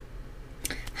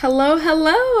Hello,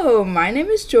 hello! My name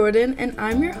is Jordan and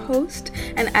I'm your host.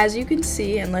 And as you can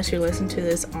see, unless you're listening to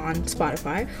this on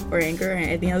Spotify or Anchor or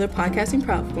any other podcasting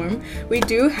platform, we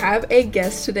do have a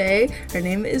guest today. Her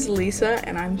name is Lisa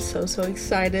and I'm so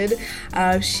excited.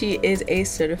 She is a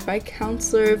certified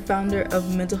counselor, founder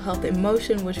of Mental Health in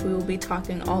Motion, which we will be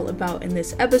talking all about in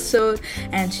this episode.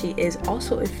 And she is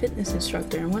also a fitness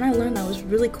instructor. And when I learned that was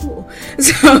really cool.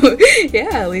 So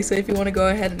yeah, Lisa, if you want to go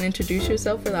ahead and introduce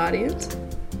yourself for the audience.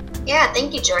 Yeah,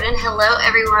 thank you, Jordan. Hello,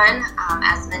 everyone.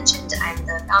 As mentioned, I'm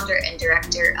the founder and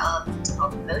director of Mental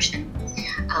Health in Motion.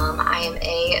 I am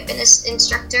a fitness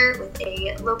instructor with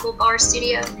a local bar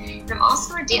studio, and I'm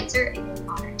also a dancer in an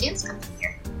honored dance company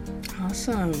here.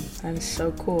 Awesome. That is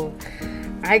so cool.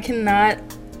 I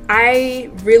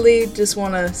really just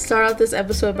want to start out this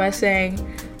episode by saying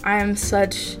I am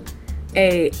such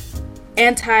a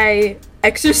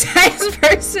anti-exercise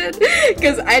person,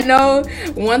 because I know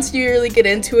once you really get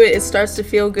into it, it starts to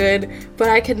feel good, but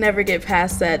I could never get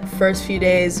past that first few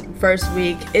days, first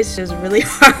week. It's just really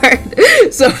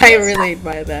hard. So I really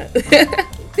admire that.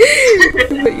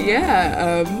 But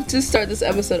yeah, to start this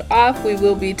episode off, we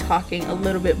will be talking a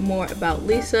little bit more about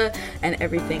Lisa and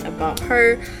everything about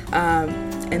her,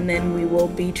 and then we will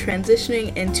be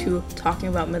transitioning into talking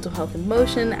about Mental Health in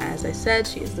Motion. As I said,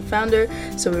 she is the founder,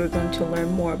 so we're going to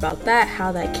learn more about that,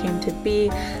 how that came to be,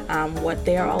 what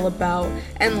they are all about,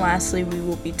 and lastly, we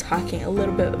will be talking a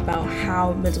little bit about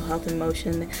how Mental Health in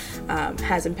Motion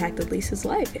has impacted Lisa's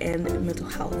life and mental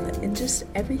health and just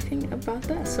everything about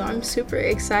that. So I'm super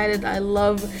excited. I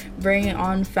love bringing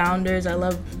on founders. I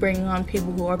love bringing on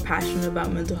people who are passionate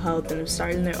about mental health and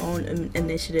starting their own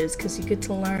initiatives, because you get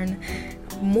to learn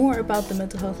more about the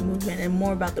mental health movement and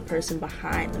more about the person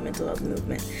behind the mental health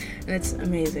movement, and it's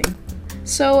amazing.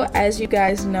 So as you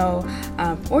guys know,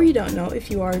 or you don't know if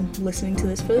you are listening to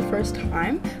this for the first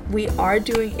time, we are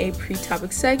doing a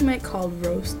pre-topic segment called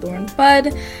Rose, Thorn,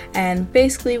 Bud, and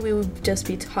basically we would just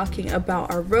be talking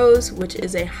about our rose, which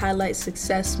is a highlight,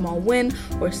 success, small win,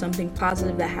 or something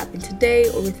positive that happened today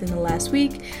or within the last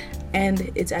week.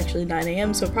 And it's actually 9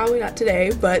 a.m., so probably not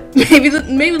today, but maybe the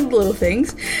little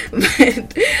things.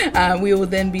 But we will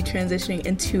then be transitioning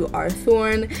into our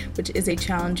thorn, which is a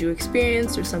challenge you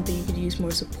experienced or something you could use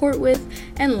more support with.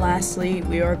 And lastly,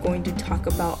 we are going to talk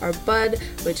about our bud,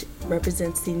 which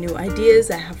represents the new ideas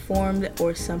that have formed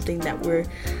or something that we're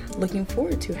looking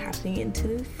forward to happening into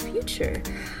the future.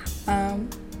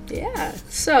 Yeah,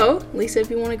 so Lisa, if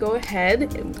you want to go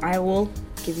ahead, I will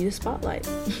give you the spotlight.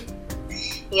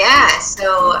 Yeah,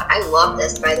 so I love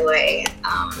this, by the way.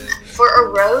 For a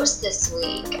rose this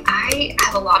week, I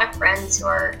have a lot of friends who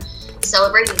are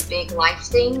celebrating big life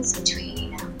things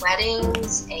between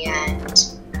weddings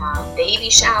and baby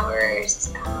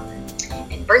showers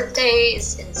and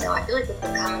birthdays. And so I feel like with the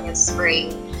coming of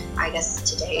spring, I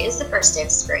guess today is the first day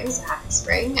of spring, so happy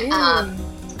spring.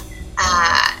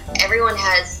 Everyone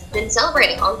has been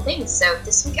celebrating all the things. So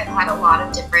this week I've had a lot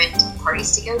of different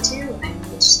parties to go to, and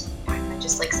it's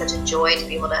just like such a joy to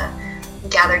be able to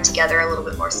gather together a little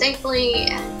bit more safely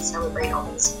and celebrate all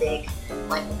these big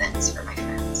life events for my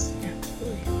friends.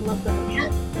 Absolutely. Love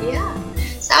that. Yeah.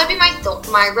 So that would be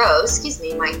my rose,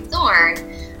 my thorn.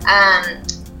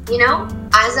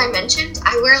 As I mentioned,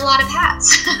 I wear a lot of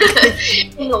hats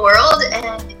in the world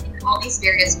and in all these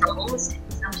various roles.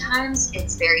 Sometimes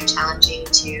it's very challenging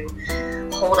to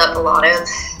hold up a lot of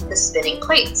the spinning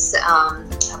plates of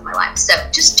my life. So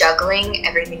just juggling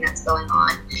everything that's going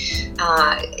on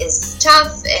is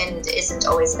tough and isn't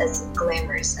always as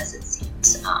glamorous as it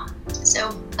seems.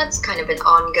 So that's kind of an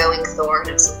ongoing thorn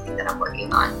of something that I'm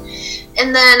working on.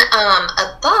 And then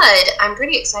a bud, I'm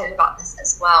pretty excited about this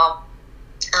as well.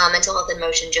 Mental Health in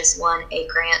Motion just won a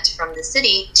grant from the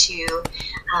city to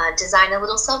design a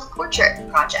little self-portrait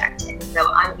project. And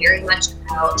so I'm very much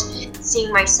about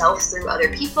seeing myself through other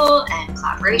people and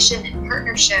collaboration and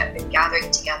partnership and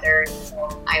gathering together.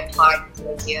 So I applied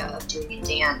the idea of doing a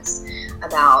dance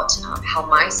about how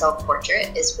my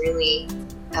self-portrait is really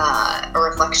a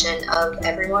reflection of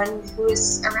everyone who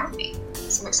is around me.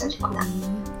 So I'm excited about that.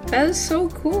 That is so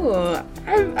cool.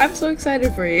 I'm so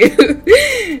excited for you.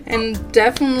 And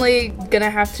definitely gonna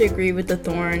have to agree with the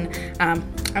thorn.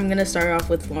 I'm gonna start off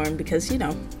with thorn because,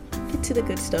 get to the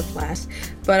good stuff last.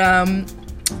 But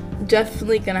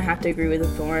definitely gonna have to agree with the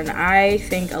Thorn. I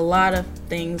think a lot of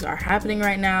things are happening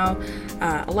right now,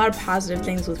 a lot of positive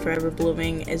things with Forever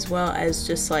Blooming, as well as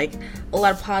just like a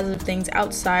lot of positive things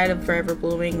outside of Forever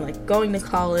Blooming, like going to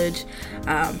college.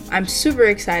 I'm super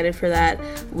excited for that,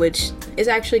 which is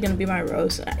actually gonna be my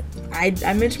rose. I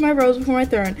mentioned my rose before my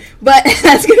thorn, but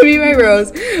that's gonna be my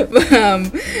rose.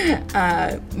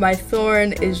 My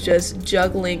thorn is just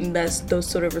juggling those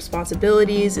sort of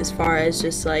responsibilities as far as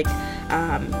just like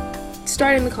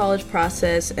starting the college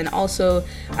process, and also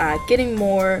getting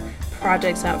more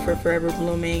projects out for Forever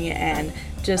Blooming, and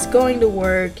just going to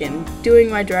work and doing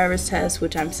my driver's test,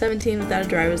 which I'm 17 without a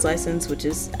driver's license, which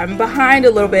is, I'm behind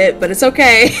a little bit, but it's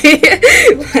okay.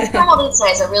 It's normal these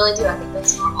days, I really do. I think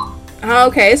that's normal.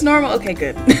 Okay, it's normal. Okay,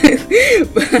 good.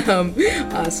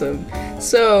 Awesome.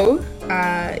 So,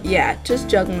 yeah, just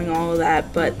juggling all of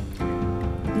that, but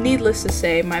needless to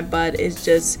say, my bud is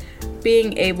just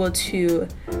being able to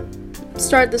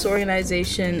start this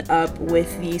organization up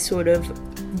with the sort of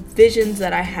visions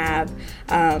that I have.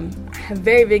 I have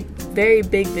very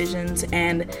big visions,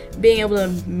 and being able to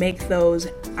make those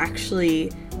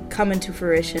actually come into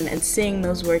fruition and seeing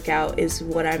those work out is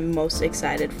what I'm most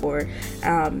excited for.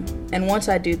 And once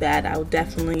I do that, I will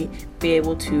definitely be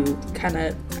able to kind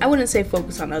of, I wouldn't say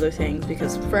focus on other things,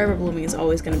 because Forever Blooming is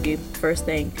always going to be the first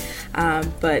thing,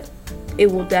 but it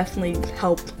will definitely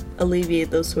help alleviate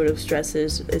those sort of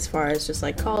stresses as far as just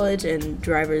like college and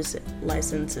driver's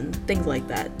license and things like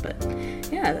that. But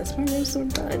yeah, that's my rose thorn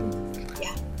bud.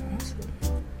 Yeah.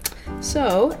 Awesome.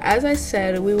 So, as I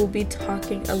said, we will be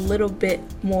talking a little bit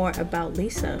more about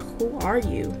Lisa. Who are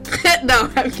you? No,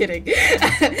 I'm kidding.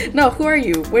 No, who are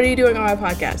you? What are you doing on my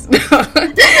podcast?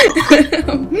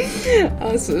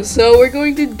 Awesome. So we're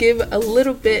going to give a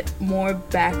little bit more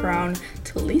background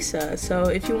to Lisa. So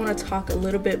if you want to talk a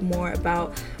little bit more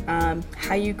about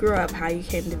how you grew up, how you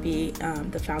came to be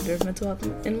the founder of Mental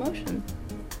Health in Motion.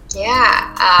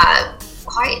 Yeah,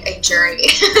 quite a journey.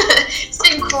 It's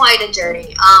been quite a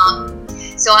journey.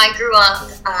 So I grew up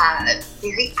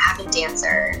very avid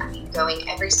dancer. I mean, going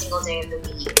every single day of the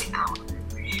week.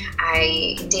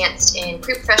 I danced in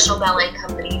pre-professional ballet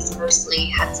companies, mostly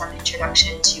had some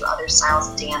introduction to other styles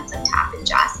of dance like tap and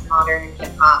jazz and modern and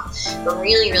hip hop, but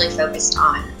really focused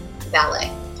on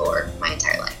ballet for my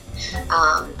entire life.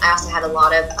 I also had a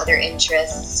lot of other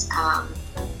interests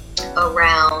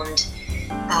around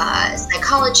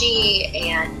psychology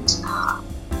and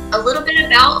a little bit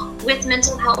with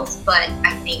mental health, but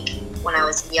I think when I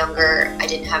was younger, I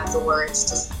didn't have the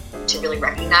words to really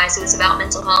recognize it was about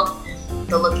mental health.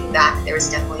 But looking back, there was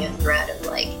definitely a thread of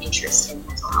like interest in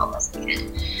mental health as a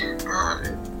kid.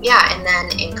 Yeah, and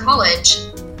then in college,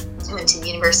 I went to the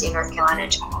University of North Carolina,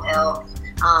 Chapel Hill,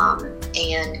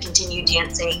 and continued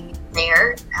dancing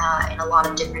there in a lot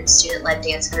of different student-led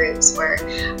dance groups. Where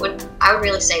I would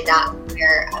really say that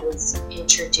where I was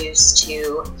introduced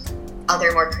to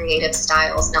other more creative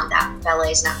styles. Not that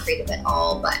ballet is not creative at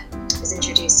all, but I was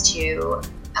introduced to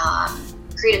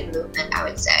creative movement, I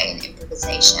would say, and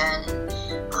improvisation.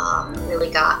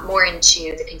 Really got more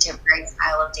into the contemporary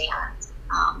style of dance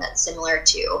that's similar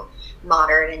to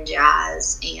modern and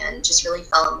jazz, and just really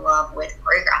fell in love with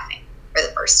choreographing for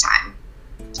the first time,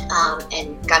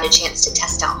 and got a chance to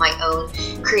test out my own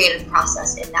creative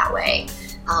process in that way.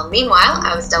 Meanwhile,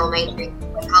 I was double majoring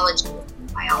in psychology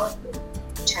and biology,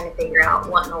 trying to figure out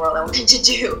what in the world I wanted to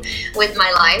do with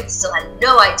my life. Still had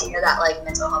no idea that like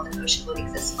mental health and motion would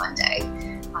exist one day.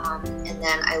 And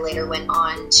then I later went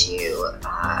on to,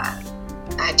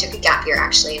 I took a gap year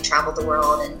actually and traveled the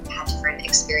world and had different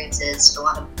experiences, did a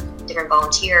lot of different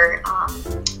volunteer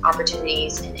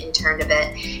opportunities and interned a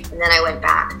bit. And then I went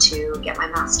back to get my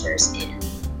master's in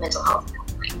mental health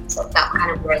counseling. So that's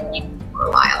kind of where I landed for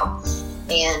a while.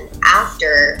 And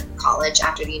after college,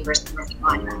 after the University of North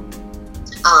Carolina,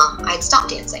 I had stopped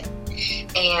dancing.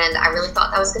 And I really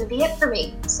thought that was going to be it for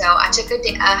me. So I took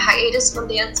a hiatus from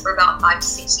dance for about 5 to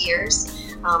 6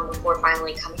 years before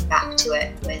finally coming back to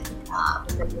it with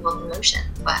Mental Health in Motion.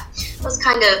 But it was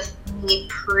kind of the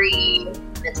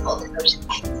pre-Mental Health in Motion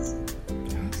phase.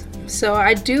 So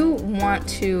I do want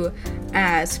to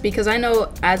ask, because I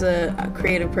know as a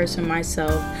creative person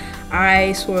myself,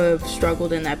 I sort of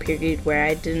struggled in that period where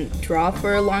I didn't draw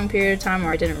for a long period of time,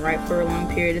 or I didn't write for a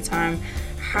long period of time.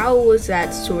 How was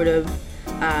that sort of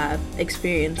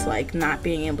experience like, not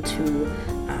being able to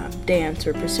dance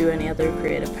or pursue any other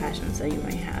creative passions that you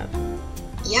may have?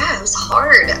 Yeah, it was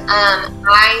hard.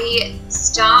 I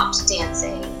stopped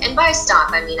dancing, and by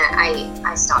stop, I mean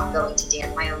I stopped going to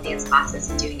my own dance classes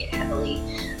and doing it heavily.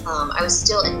 I was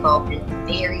still involved in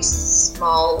very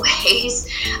small ways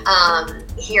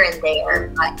here and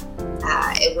there, but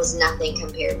it was nothing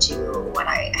compared to what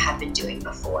I had been doing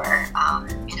before,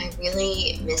 and I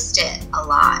really missed it a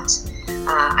lot.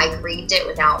 I grieved it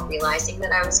without realizing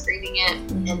that I was grieving it,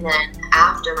 and then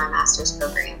after my master's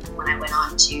program, when I went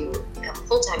on to become a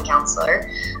full-time counselor,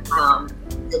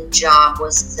 the job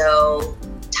was so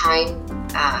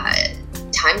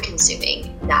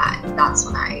time-consuming that's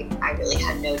when I really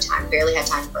had barely had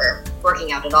time for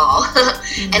working out at all.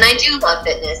 And I do love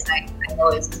fitness. I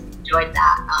always enjoyed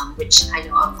that, which I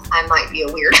know I might be a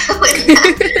weirdo in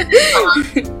that.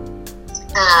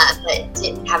 But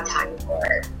didn't have time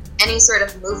for any sort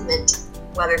of movement,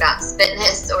 whether that's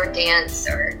fitness or dance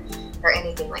or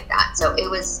anything like that. So it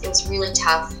was really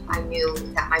tough. I knew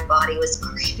that my body was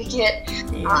craving it.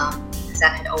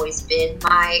 That had always been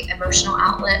my emotional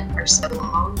outlet for so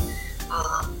long,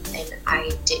 and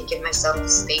I didn't give myself the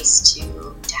space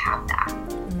to have that.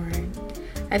 Right.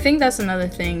 I think that's another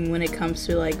thing when it comes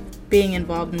to like being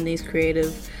involved in these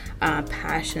creative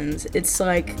passions. It's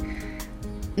like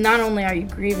not only are you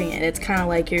grieving it, it's kind of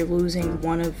like you're losing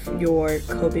one of your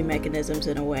coping mechanisms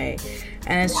in a way,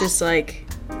 and it's just like,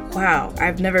 wow,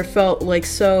 I've never felt like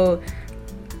so.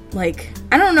 Like,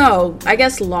 I don't know, I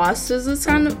guess lost is this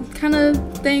kind of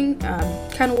thing,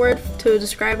 kind of word to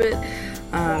describe it,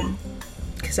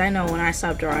 because I know when I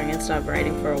stopped drawing and stopped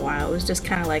writing for a while, it was just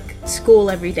kind of like school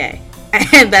every day,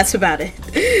 and that's about it.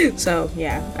 So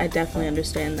yeah, I definitely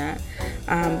understand that.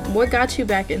 What got you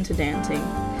back into dancing?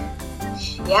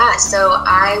 Yeah, so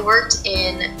I worked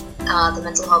in the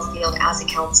mental health field as a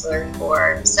counselor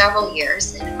for several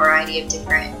years in a variety of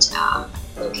different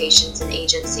locations and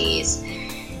agencies.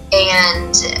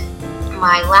 And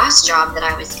my last job that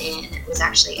I was in was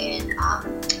actually in a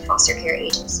foster care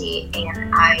agency,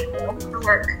 and I loved the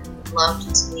work,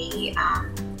 loved the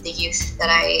youth that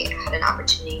I had an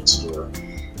opportunity to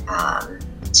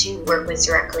work with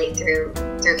directly through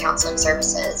counseling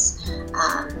services.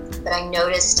 But I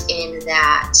noticed in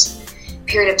that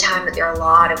period of time that there are a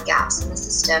lot of gaps in the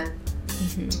system,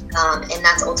 and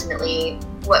that's ultimately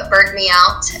what burnt me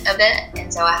out a bit.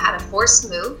 And so I had a forced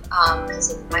move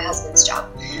because of my husband's job,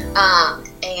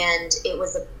 and it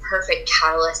was a perfect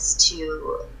catalyst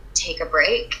to take a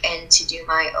break and to do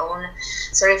my own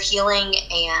sort of healing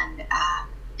and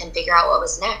figure out what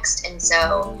was next. And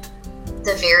so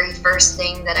the very first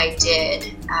thing that I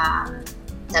did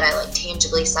that I like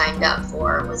tangibly signed up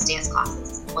for was dance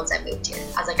classes. Once I moved here,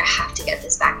 I was like, I have to get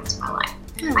this back into my life.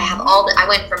 I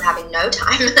went from having no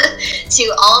time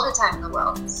to all the time in the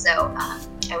world. So I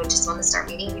would just want to start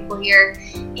meeting people here,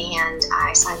 and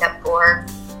I signed up for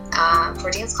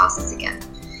dance classes again.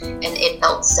 And it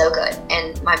felt so good.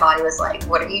 And my body was like,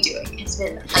 what are you doing? It's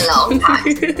been a long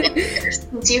time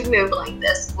since you've moved like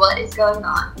this. What is going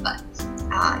on? But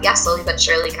slowly but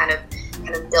surely kind of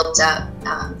built up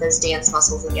those dance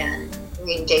muscles again,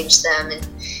 re-engaged them,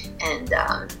 and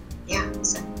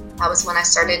so that was when I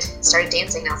started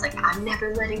dancing. I was like, I'm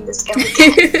never letting this go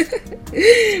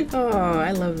again. Oh,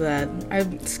 I love that.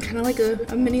 It's kind of like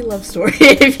a mini love story,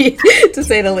 to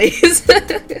say the least.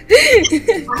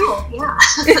 Wow, yeah.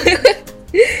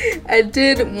 I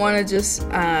did want to just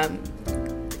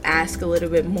ask a little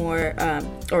bit more,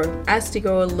 or ask to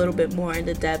go a little bit more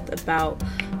into depth about,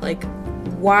 like,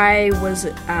 why was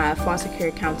foster care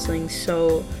counseling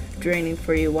so draining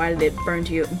for you? Why did it burn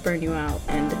you out?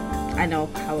 And I know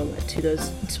how it led to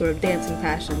those sort of dancing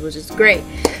passions, which is great,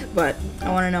 but I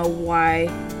want to know why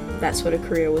that sort of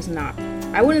career was not,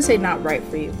 I wouldn't say not right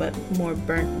for you, but more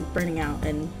burning out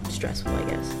and stressful, I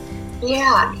guess.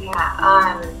 Yeah.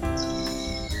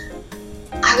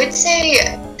 I would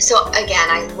say, so again,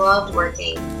 I loved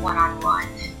working one-on-one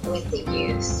with the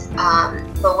youth,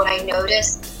 but what I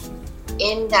noticed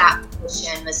in that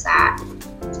position was that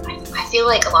I feel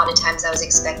like a lot of times I was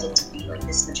expected to be like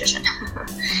this magician.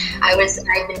 I've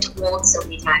been told so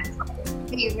many times, like,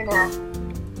 hey,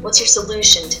 what's your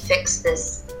solution to fix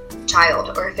this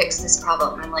child or fix this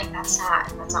problem? And I'm like, that's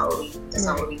not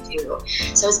what we do.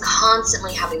 So I was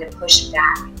constantly having to push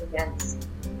back against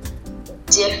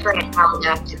different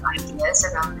maladaptive ideas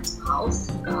around mental health.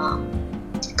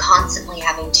 Constantly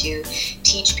having to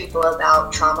teach people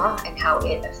about trauma and how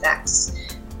it affects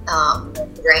the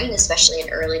brain, especially in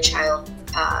early child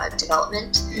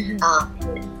development, and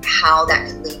how that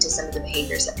could lead to some of the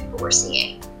behaviors that people were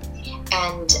seeing.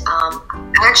 And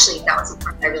actually, that was the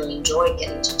part I really enjoyed,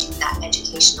 getting to do that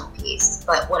educational piece.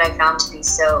 But what I found to be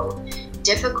so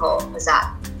difficult was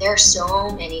that there are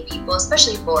so many people,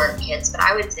 especially for kids, but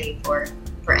I would say for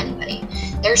anybody,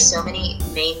 there's so many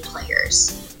main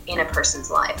players in a person's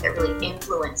life that really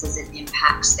influences and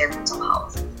impacts their mental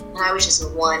health. And I was just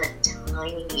one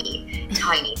tiny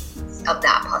piece of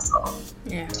that puzzle.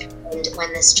 Yeah. And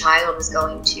when this child was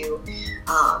going to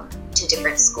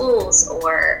different schools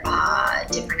or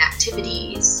different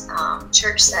activities,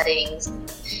 church settings,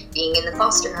 being in the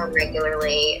foster home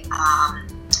regularly,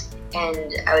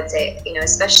 and I would say,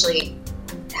 especially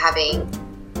having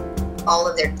all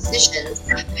of their decisions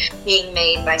being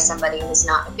made by somebody who's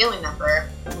not a family member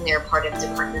and they're part of the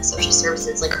Department of Social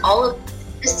Services, like all of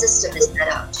the system is set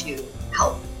up to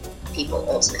help people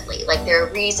ultimately. Like there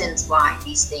are reasons why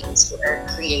these things were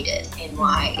created and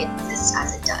why it exists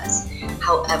as it does.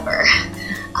 However,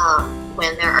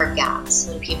 when there are gaps,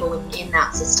 when people within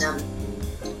that system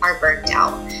are burnt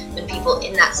out, when people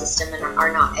in that system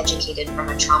are not educated from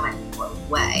a trauma-informed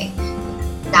way,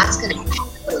 that's going to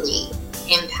really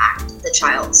impact the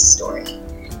child's story.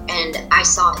 And I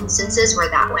saw instances where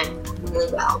that went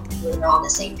really well. We were on the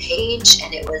same page,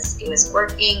 and it was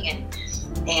working,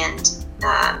 and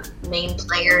main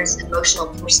players' emotional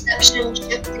perception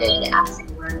shifted as they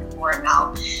learned more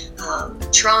about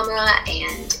trauma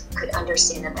and could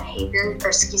understand the behavior,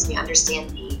 understand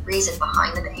the reason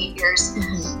behind the behaviors.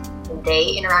 And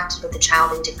they interacted with the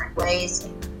child in different ways.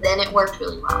 Then it worked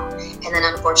really well. And then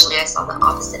unfortunately, I saw the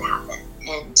opposite happen,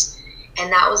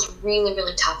 and that was really,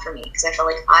 really tough for me because I felt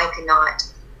like I could not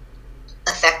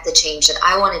affect the change that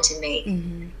I wanted to make.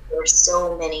 There were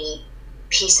so many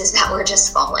pieces that were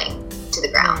just falling to the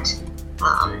ground.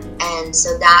 And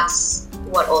so that's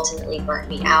what ultimately burnt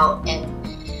me out. And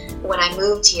when I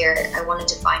moved here, I wanted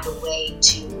to find a way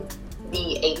to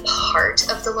be a part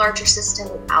of the larger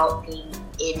system without being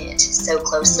in it so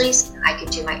closely so that I could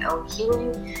do my own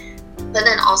healing. But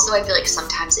then also I feel like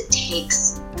sometimes it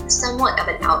takes somewhat of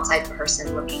an outside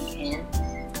person looking in,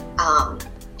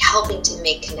 helping to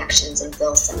make connections and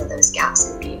fill some of those gaps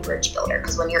and be a bridge builder.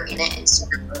 Because when you're in it and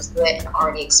super close to it and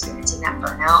already experiencing that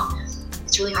burnout,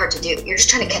 it's really hard to do. You're just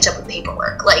trying to catch up with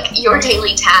paperwork. Like your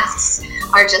daily tasks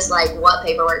are just like, what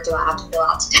paperwork do I have to fill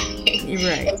out today?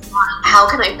 Right. It's not, how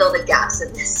can I fill the gaps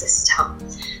in this system?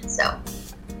 So,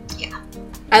 yeah.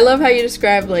 I love how you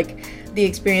describe like the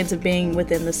experience of being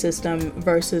within the system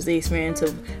versus the experience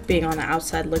of being on the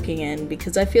outside looking in,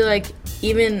 because I feel like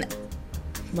even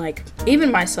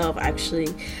myself, actually,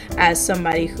 as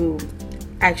somebody who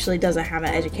actually doesn't have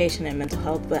an education in mental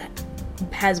health but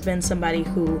has been somebody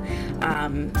who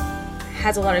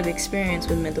has a lot of experience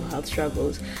with mental health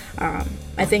struggles,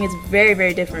 I think it's very,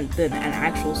 very different than an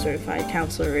actual certified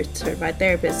counselor or certified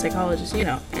therapist, psychologist,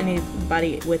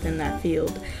 anybody within that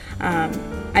field.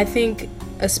 I think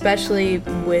especially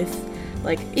with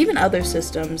like even other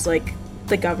systems like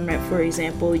the government, for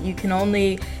example, you can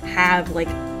only have like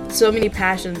so many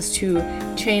passions to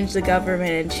change the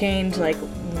government and change like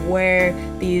where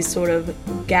these sort of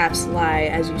gaps lie,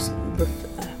 as you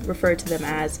refer to them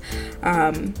as.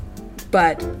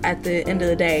 But at the end of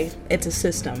the day, it's a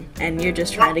system, and you're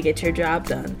just trying to get your job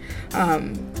done.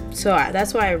 So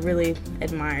that's why I really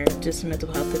admire just mental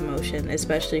health in motion,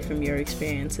 especially from your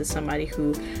experience as somebody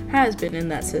who has been in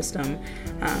that system.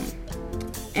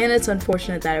 And it's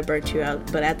unfortunate that it burnt you out,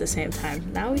 but at the same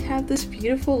time, now we have this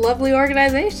beautiful, lovely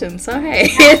organization. So hey.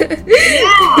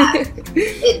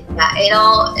 It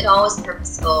all was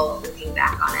purposeful looking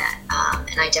back on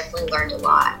it, and I definitely learned a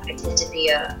lot. I tend to be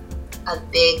a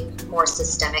big, more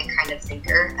systemic kind of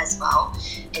thinker as well,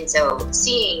 and so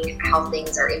seeing how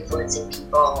things are influencing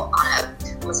people on a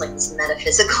almost like this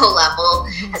metaphysical level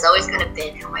has always kind of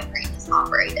been how my brain has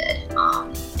operated,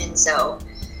 and so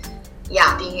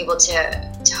yeah, being able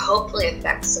to hopefully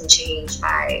affect some change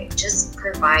by just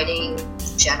providing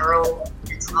general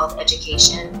mental health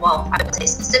education, well, I would say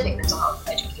specific mental health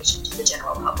education to the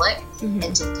general public,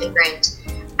 and to different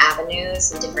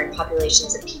avenues and different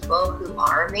populations of people who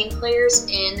are main players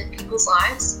in people's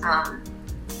lives,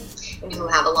 and who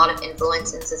have a lot of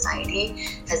influence in society,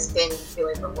 has been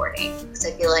really rewarding. Because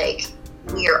I feel like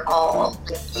we are all,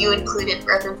 like you included,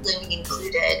 Reverend Blooming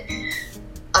included,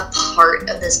 a part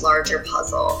of this larger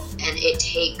puzzle, and it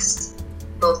takes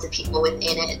both the people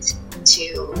within it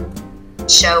to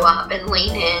show up and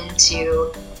lean in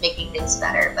to making things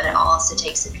better, but it also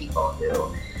takes the people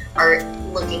who are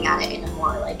looking at it in a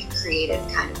more like creative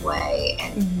kind of way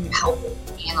and helping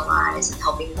analyze and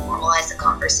helping normalize the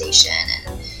conversation,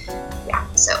 and yeah,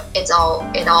 so it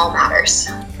all matters.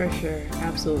 For sure,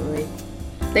 absolutely.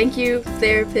 Thank you,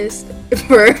 therapist,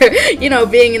 for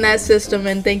being in that system,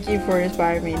 and thank you for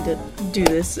inspiring me to do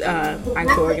this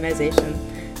actual organization.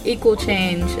 Equal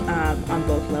change on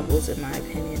both levels, in my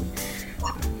opinion.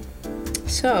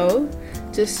 So,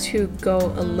 just to go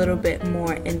a little bit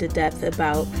more into depth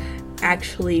about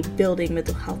actually building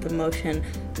mental health in motion,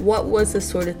 what was the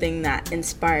sort of thing that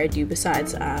inspired you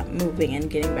besides moving and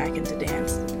getting back into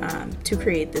dance to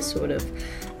create this sort of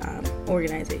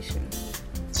organization?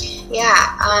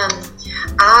 Yeah,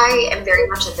 I am very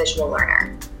much a visual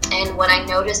learner. And what I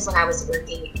noticed when I was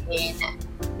working in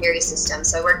various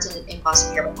systems, so I worked in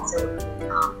foster care, but also in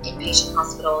inpatient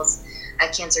hospitals, a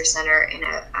cancer center, and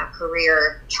a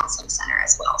career counseling center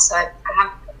as well. So I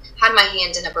have had my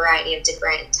hand in a variety of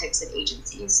different types of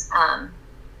agencies.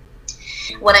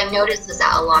 What I noticed is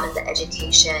that a lot of the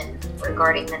education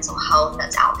regarding mental health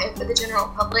that's out there for the general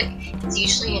public is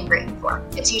usually in written form.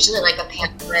 It's usually like a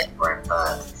pamphlet or a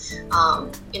book.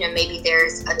 Maybe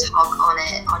there's a talk on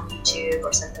it on YouTube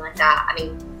or something like that. I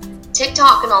mean,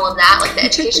 TikTok and all of that, like the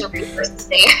educational resources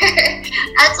there,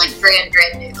 that's like brand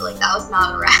new. Like that was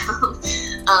not around.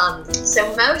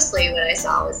 So mostly what I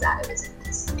saw was that it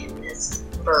was in this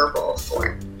verbal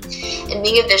form. And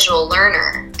being a visual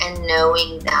learner and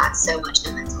knowing that so much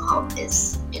of mental health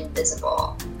is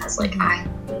invisible, I was like, I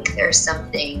think there's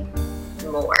something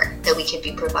more that we could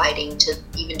be providing to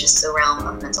even just the realm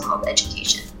of mental health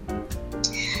education.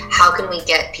 How can we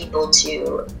get people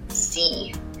to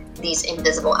see these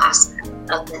invisible aspects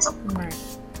of mental health? Right.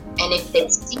 And if they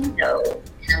see those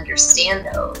and understand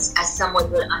those as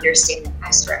someone would understand an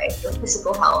X-ray or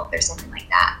physical health or something like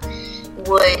that,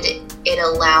 would it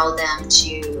allow them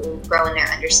to grow in their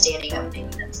understanding of maybe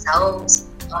themselves,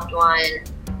 loved one?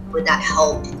 Would that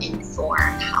help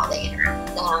inform how they interact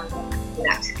with them? Would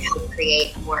that help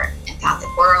create a more empathic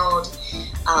world?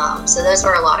 So those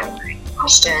were a lot of great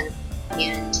questions.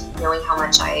 And knowing how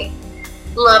much I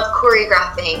loved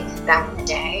choreographing back in the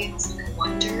day, I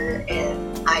wonder if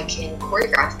I can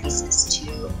choreograph pieces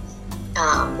to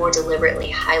more deliberately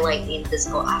highlight the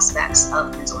invisible aspects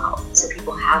of mental health, so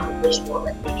people have a visual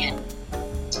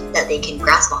that they can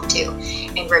grasp onto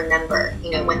and remember,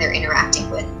 when they're interacting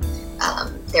with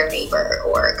their neighbor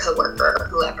or coworker or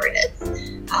whoever it is.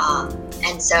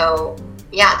 And so,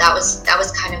 yeah, that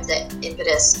was kind of the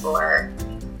impetus for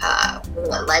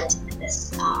what led to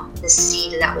this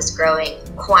seed that was growing.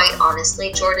 Quite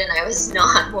honestly, Jordan, I was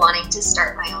not wanting to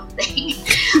start my own thing.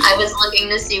 I was looking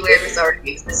to see where this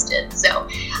already existed. So,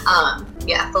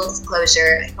 full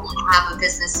disclosure, I don't have a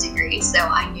business degree, so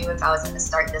I knew if I was going to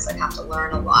start this, I'd have to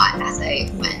learn a lot as I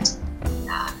went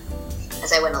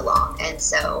along. And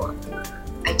so,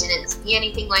 I didn't see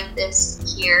anything like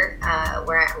this here,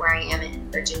 where I am in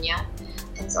Virginia.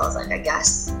 And so I was like, I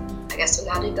guess we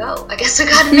got to go. I guess we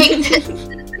got to make this.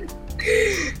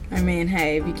 I mean,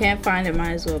 hey, if you can't find it,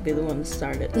 might as well be the one to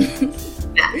start it.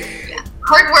 yeah.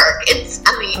 Hard work. It's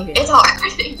hard.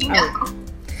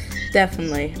 Okay.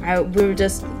 Definitely. We were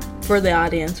just, for the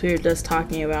audience, we were just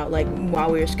talking about, like,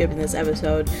 while we were skipping this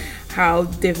episode, how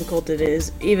difficult it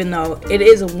is, even though it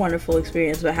is a wonderful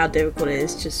experience, but how difficult it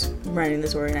is just running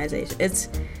this organization. It's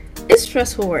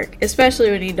stressful work, especially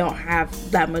when you don't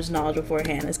have that much knowledge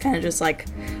beforehand. It's kind of just like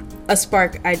a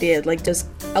spark idea, like just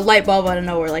a light bulb out of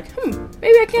nowhere, like,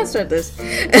 maybe I can start this.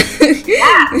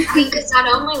 Because not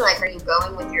only are you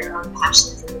going with your own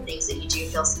passions and the things that you do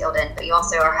feel skilled in, but you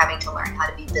also are having to learn how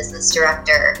to be business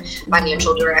director,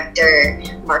 financial director,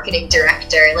 marketing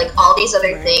director, like all these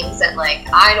other things that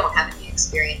I don't have any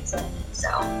experience in.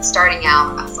 So starting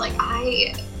out, I was like,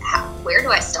 where do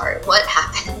I start? What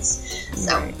happens?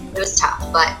 So it was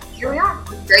tough, but here we are.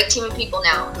 Great team of people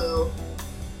now who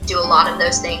do a lot of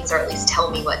those things, or at least tell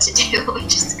me what to do,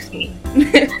 which is great.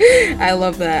 I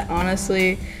love that.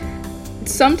 Honestly,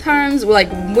 sometimes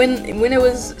when it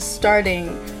was starting,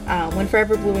 when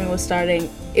Forever Blooming was starting,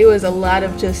 it was a lot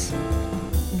of just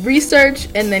research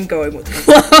and then going with the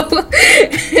flow.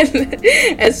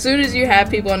 As soon as you have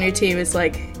people on your team, it's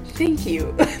like, thank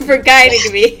you for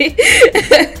guiding me.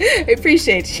 I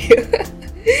appreciate you.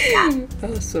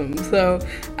 Awesome. So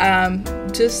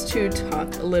just to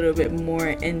talk a little bit more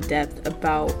in depth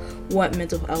about what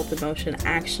mental health emotion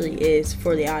actually is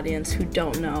for the audience who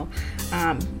don't know,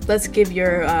 let's give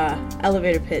your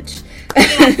elevator pitch.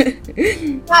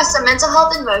 So mental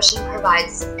health in motion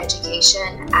provides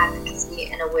education, advocacy,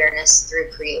 and awareness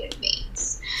through creative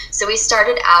means. So we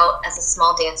started out as a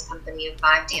small dance company of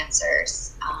 5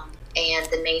 dancers, and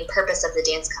the main purpose of the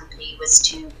dance company was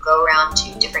to go around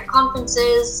to different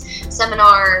conferences,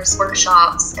 seminars,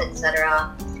 workshops,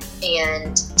 etc.,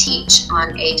 and teach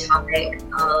on a topic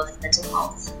of mental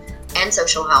health and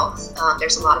social health.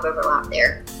 There's a lot of overlap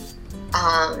there.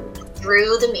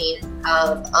 Through the means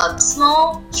of a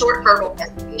small, short verbal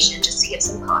presentation, just to give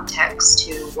some context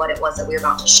to what it was that we were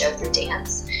about to show through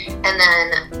dance. And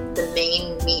then the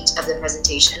main meat of the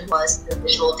presentation was the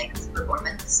visual dance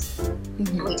performance.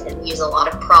 And we tend to use a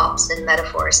lot of props and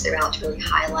metaphors throughout to really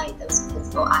highlight those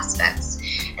physical aspects.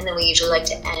 And then we usually like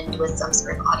to end with some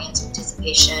sort of audience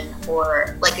participation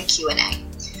or like a Q&A,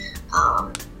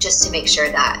 just to make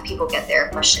sure that people get their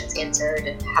questions answered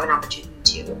and have an opportunity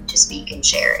to speak and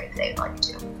share if they'd like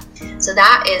to. So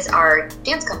that is our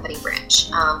dance company branch.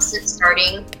 Since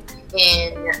starting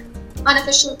in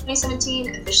unofficially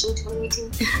 2017, officially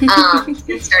 2018.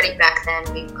 Since starting back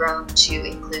then, we've grown to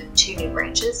include 2 new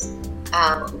branches.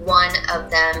 One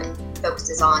of them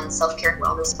focuses on self-care and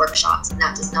wellness workshops, and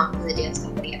that does not include the dance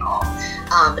company at all,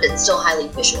 but it's still highly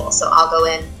visual. So I'll go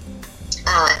in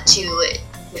to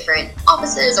different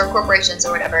offices or corporations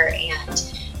or whatever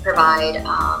and provide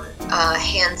a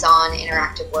hands-on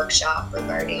interactive workshop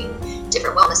regarding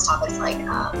different wellness topics like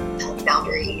healthy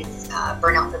boundaries,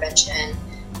 burnout prevention,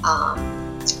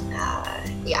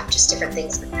 just different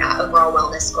things like that, overall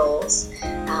wellness goals.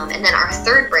 And then our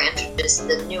 3rd branch, which is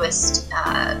the newest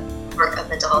part of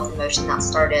mental health and emotion, that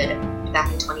started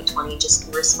back in 2020 just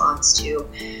in response to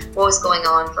what was going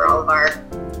on for all of our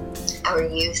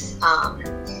youth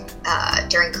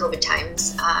during COVID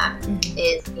times,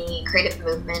 is the creative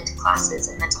movement classes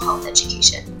and mental health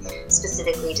education,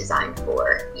 specifically designed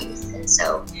for youth. And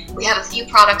so we have a few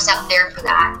products out there for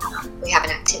that. We have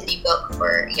an activity book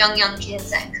for young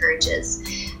kids that encourages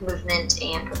movement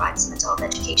and provides mental health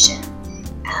education.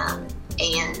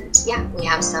 We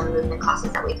have some movement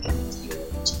classes that we've given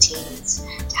to teens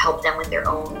to help them with their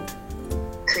own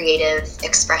creative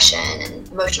expression and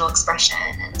emotional expression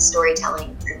and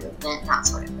storytelling through movement and that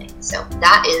sort of thing. So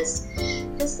that is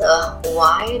just a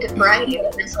wide variety of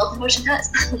what mental health and emotion does.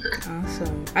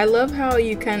 Awesome. I love how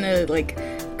you kind of like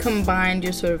combined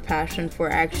your sort of passion for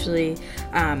actually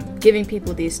giving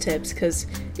people these tips, because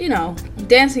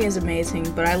dancing is amazing,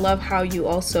 but I love how you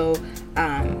also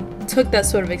took that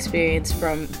sort of experience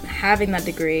from having that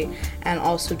degree and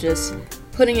also just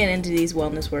putting it into these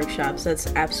wellness workshops. That's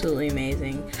absolutely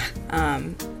amazing.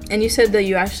 And you said that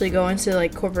you actually go into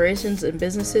like corporations and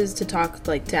businesses to talk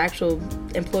like to actual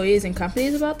employees and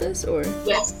companies about this, or?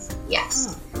 Yes.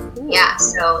 Oh, cool. Yeah.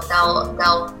 So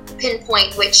they'll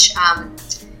pinpoint which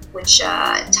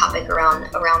topic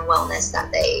around wellness that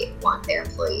they want their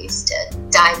employees to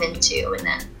dive into, and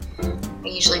then I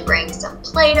usually bring some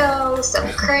Play-Doh, some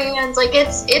crayons. Like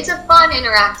it's a fun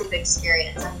interactive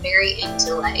experience. I'm very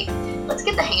into like, let's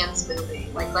get the hands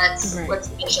moving. Like let's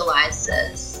visualize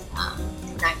this.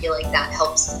 And I feel like that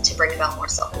helps to bring about more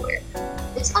self-awareness.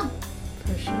 It's fun.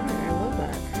 For sure, I love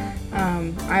that.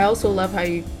 I also love how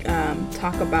you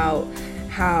talk about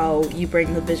how you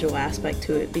bring the visual aspect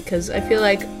to it, because I feel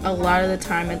like a lot of the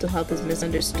time mental health is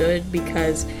misunderstood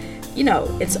because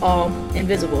it's all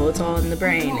invisible, it's all in the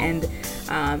brain, and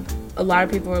a lot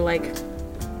of people are like,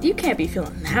 you can't be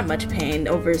feeling that much pain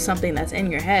over something that's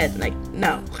in your head. Like,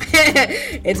 no.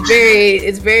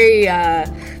 it's very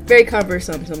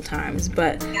cumbersome sometimes,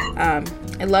 but I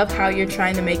love how you're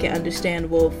trying to make it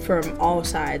understandable from all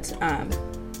sides,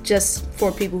 just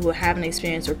for people who haven't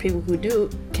experienced or people who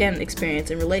can experience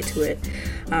and relate to it,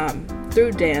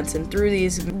 through dance and through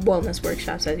these wellness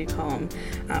workshops, as you call them,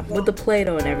 with the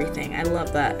Play-Doh and everything. I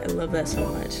love that. I love that so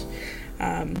much.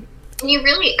 And you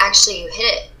really you hit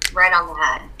it right on the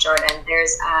head, Jordan.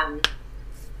 There's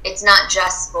it's not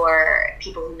just for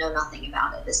people who know nothing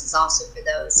about it. This is also for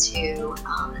those who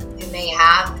may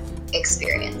have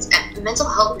experience. And mental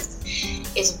health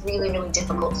is really, really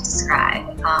difficult to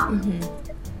describe.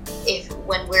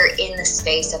 When we're in the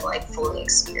space of like fully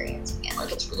experiencing it,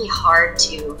 like it's really hard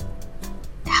to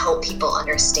help people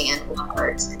understand what our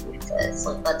experience is.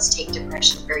 Like, let's take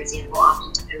depression for example.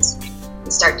 Oftentimes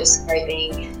we start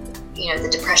describing the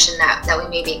depression that we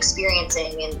may be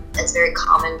experiencing, and it's very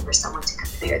common for someone to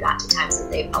compare that to times that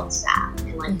they've felt sad,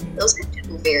 and like those are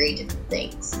two very different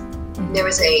things. There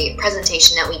was a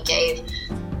presentation that we gave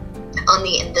on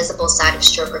the invisible side of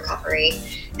stroke recovery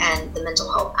and the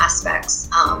mental health aspects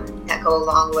that go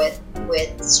along with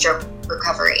stroke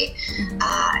recovery,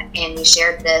 and we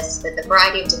shared this with a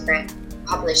variety of different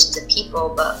populations of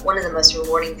people, but one of the most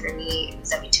rewarding for me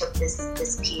is that we took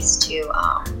this piece to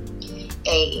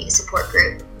a support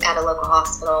group at a local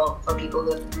hospital for people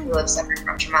who have suffered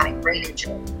from traumatic brain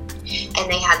injury, and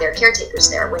they had their caretakers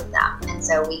there with them. And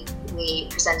so we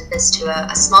presented this to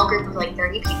a small group of like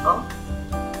 30 people,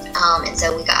 and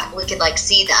so we could like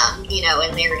see them,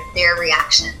 and their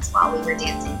reactions while we were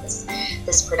dancing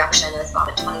this production. It was about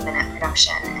a 20-minute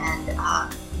production, and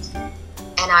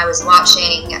I was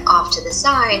watching off to the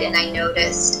side, and I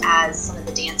noticed as some of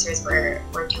the dancers were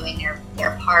doing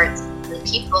their parts, the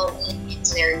people leaning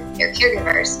into their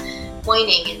caregivers,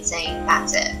 pointing and saying,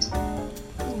 "That's it."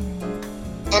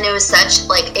 And it was such,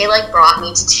 like, it like brought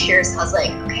me to tears. I was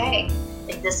like, okay,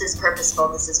 like this is purposeful,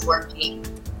 this is working.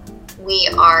 We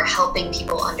are helping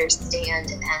people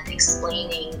understand and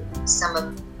explaining some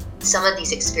of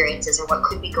these experiences or what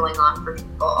could be going on for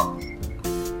people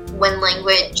when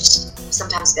language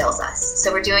sometimes fails us.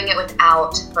 So we're doing it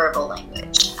without verbal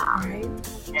language, Right.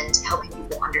 and helping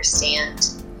people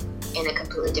understand in a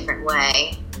completely different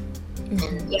way.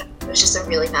 And yeah, it was just a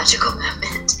really magical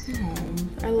moment.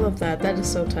 I love that. That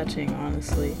is so touching,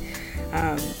 honestly.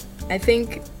 I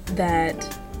think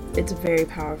that it's very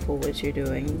powerful what you're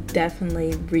doing.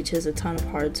 Definitely reaches a ton of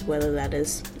hearts, whether that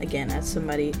is, again, as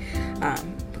somebody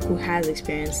who has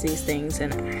experienced these things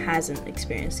and hasn't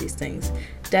experienced these things.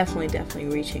 Definitely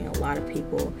reaching a lot of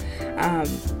people.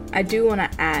 I do want to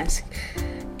ask,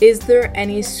 is there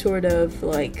any sort of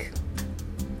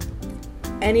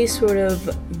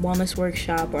wellness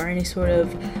workshop or any sort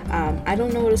of I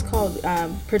don't know what it's called,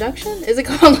 production? Is it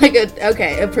called like a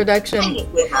production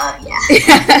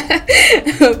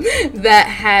that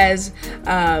has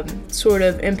sort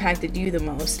of impacted you the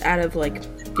most out of like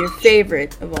your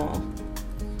favorite of all?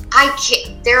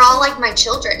 They're all like my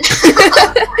children.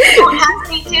 I don't have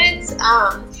any kids.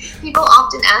 People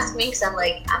often ask me, because I'm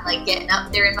like getting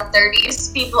up there in my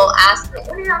 30s. People ask me,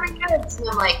 when are you having kids? And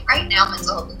I'm like, right now,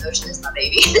 mental health and emotion is my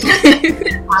baby.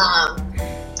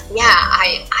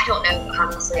 I don't know.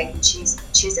 Honestly, I can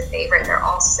choose a favorite. They're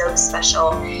all so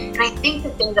special. And I think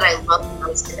the thing that I love the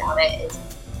most about it is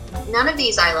none of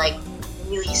these I like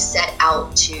really set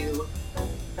out to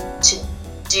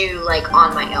do like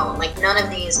on my own. Like none of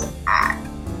these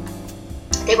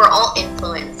they were all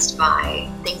influenced by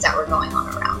things that were going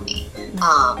on around me,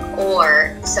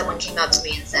 or someone came up to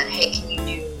me and said, hey, can you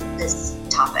do this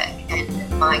topic? And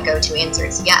my go-to answer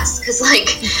is yes, because like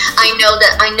I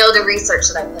know the research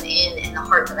that I put in and the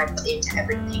heart that I put into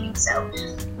everything. And so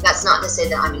that's not to say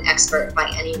that I'm an expert by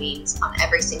any means on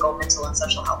every single mental and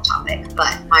social health topic,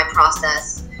 but my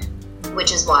process,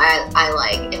 which is why I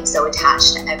like am so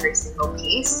attached to every single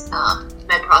piece.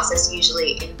 My process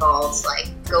usually involves like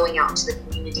going out to the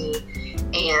community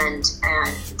and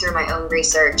through my own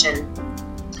research and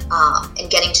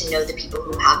getting to know the people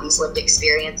who have these lived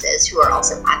experiences, who are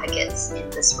also advocates in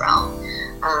this realm.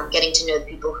 Getting to know the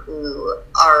people who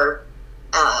are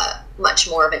much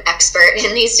more of an expert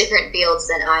in these different fields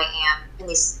than I am, in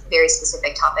these very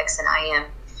specific topics than I am,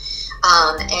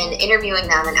 and interviewing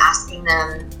them and asking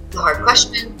them the hard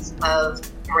questions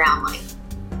around like,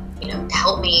 you know, to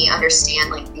help me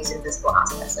understand like these invisible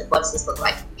aspects. Like, what does this look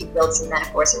like? You build some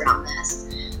metaphors around this.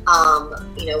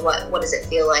 You know, what does it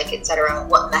feel like, etc.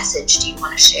 What message do you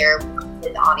want to share with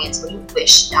the audience? What do you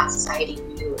wish that society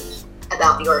knew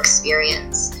about your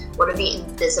experience? What are the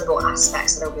invisible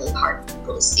aspects that are really hard for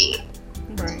people to see?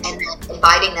 Right. And then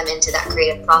inviting them into that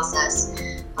creative process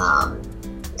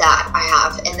that I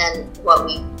have. And then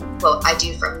what I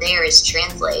do from there is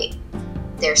translate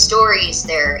their stories,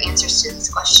 their answers to these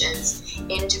questions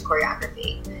into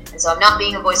choreography. And so I'm not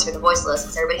being a voice for the voiceless,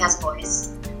 because everybody has a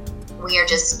voice. We are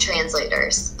just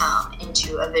translators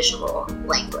into a visual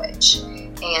language.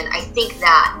 And I think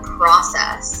that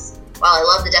process, while I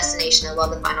love the destination, I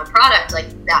love the final product, like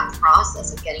that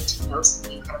process of getting to know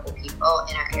some incredible people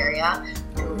in our area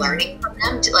and learning from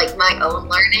them, to like my own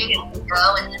learning as we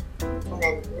go, and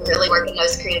then really working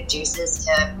those creative juices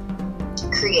to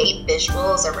create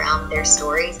visuals around their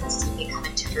stories and see it come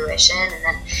into fruition, and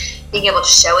then being able to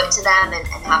show it to them and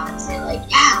have them say like,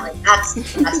 yeah, like that's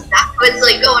what's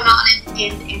like going on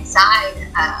inside.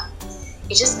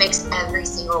 It just makes every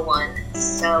single one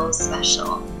so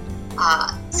special.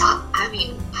 So I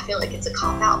mean, I feel like it's a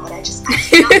cop out, but I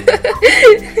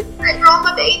they're all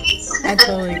my babies. I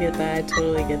totally get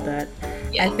that.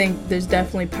 Yeah. I think there's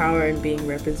definitely power in being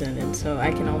represented, so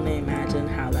I can only imagine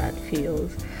how that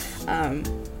feels.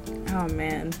 Oh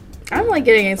man, I'm like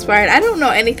getting inspired. I don't know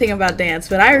anything about dance,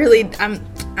 but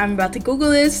I'm about to Google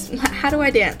this. How do I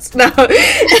dance? No. Well,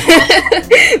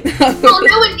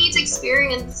 no one needs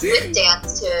experience with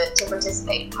dance to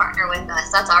participate and partner with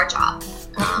us. That's our job.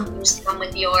 You just come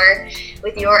with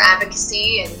your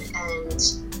advocacy and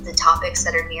the topics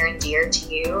that are near and dear to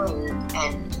you,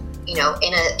 and you know,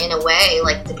 in a way,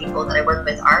 like the people that I work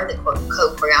with are the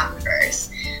co-choreographers.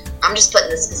 I'm just putting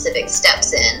the specific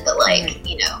steps in, but like,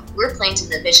 you know, we're planting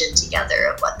the vision together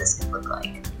of what this could look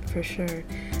like. For sure.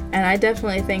 And I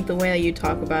definitely think the way that you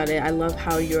talk about it, I love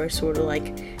how you're sort of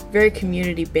like very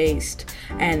community based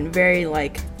and very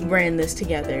like, we're in this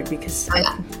together, because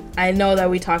I know that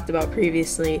we talked about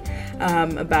previously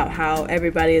about how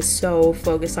everybody is so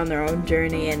focused on their own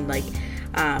journey and like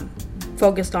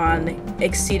focused on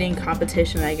exceeding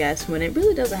competition, I guess, when it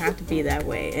really doesn't have to be that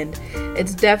way. And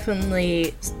it's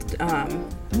definitely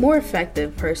more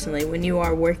effective, personally, when you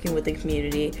are working with the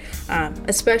community,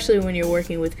 especially when you're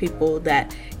working with people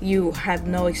that you have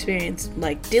no experience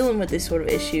like dealing with these sort of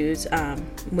issues,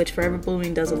 which Forever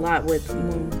Blooming does a lot with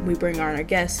when we bring on our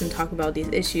guests and talk about these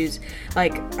issues.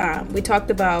 Like we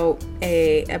talked about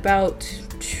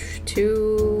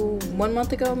 1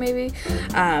 month ago maybe,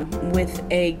 with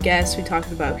a guest. We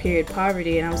talked about period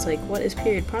poverty, and I was like, what is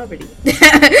period poverty?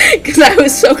 Because I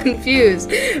was so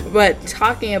confused. But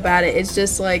talking about it, it's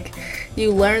just like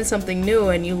you learn something new,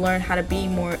 and you learn how to be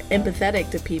more empathetic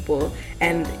to people,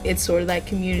 and it's sort of that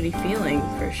community feeling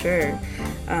for sure.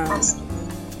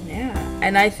 Yeah,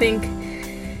 and I think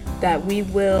that we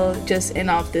will just end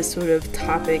off this sort of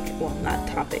topic, well, not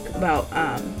topic, about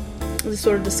this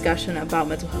sort of discussion about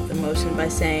mental health and emotion by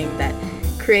saying that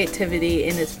creativity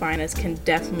in its finest can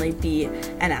definitely be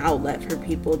an outlet for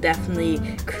people, definitely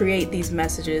create these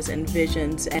messages and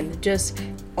visions, and just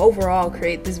overall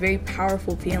create these very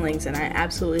powerful feelings. And I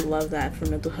absolutely love that for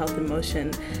mental health and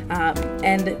emotion.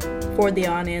 And for the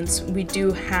audience, we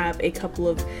do have a couple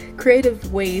of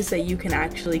creative ways that you can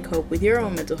actually cope with your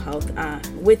own mental health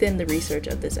within the research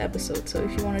of this episode. So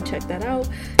if you want to check that out,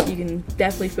 you can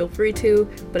definitely feel free to,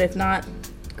 but if not,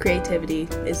 creativity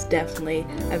is definitely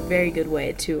a very good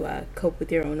way to cope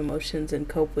with your own emotions and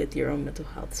cope with your own mental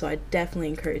health. So I definitely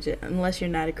encourage it, unless you're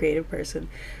not a creative person.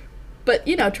 But,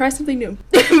 try something new.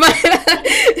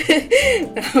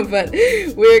 But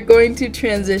we're going to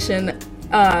transition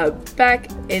back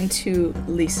into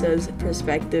Lisa's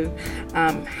perspective.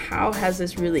 How has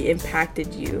this really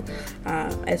impacted you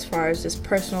as far as just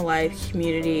personal life,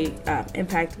 community,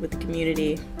 impact with the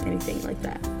community, anything like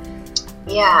that?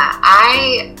 Yeah,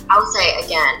 I would say,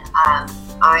 again,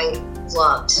 I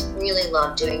really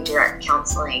loved doing direct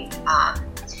counseling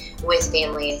with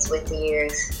families, with the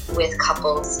youth, with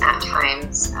couples at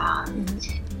times,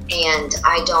 and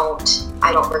I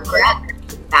don't regret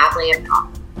badly about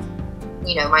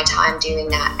my time doing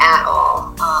that at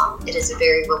all. It is a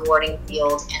very rewarding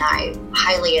field, and I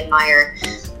highly admire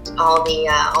all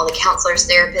the counselors,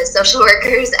 therapists, social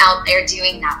workers out there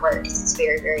doing that work. It's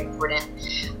very, very important.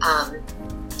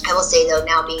 I will say, though,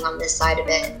 now being on this side of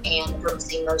it and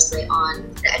focusing mostly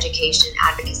on the education,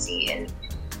 advocacy,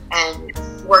 and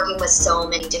working with so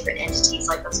many different entities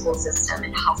like the school system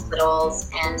and hospitals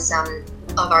and some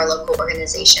of our local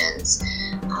organizations,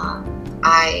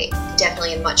 I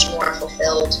definitely am much more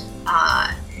fulfilled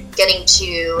getting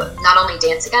to not only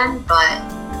dance again, but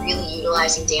really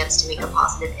utilizing dance to make a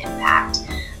positive impact.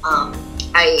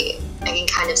 I can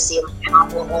kind of see how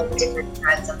all the different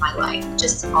threads of my life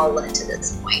just all led to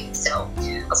this point. So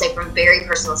I'll say, from a very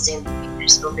personal standpoint, I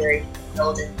just feel very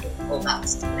fulfilled and thankful about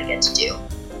something I get to do.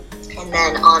 And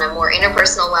then on a more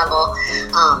interpersonal level,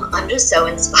 I'm just so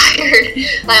inspired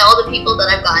by all the people that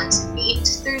I've gotten to meet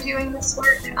through doing this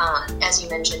work. As you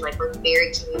mentioned, like, we're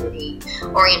very community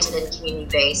oriented and community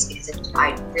based, because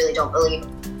I really don't believe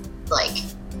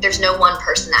there's no one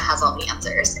person that has all the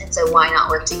answers, and so why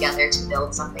not work together to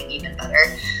build something even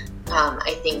better?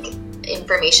 I think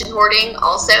information hoarding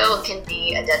also can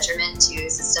be a detriment to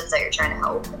systems that you're trying to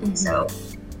help. Mm-hmm. So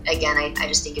again, I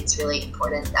just think it's really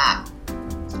important that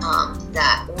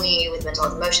that we, with Mental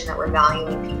Health Emotion, that we're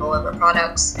valuing people over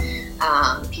products,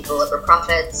 people over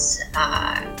profits.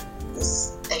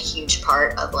 Is a huge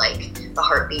part of the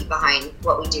heartbeat behind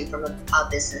what we do from a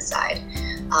business side.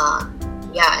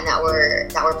 And that we're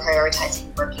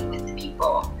prioritizing working with the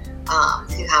people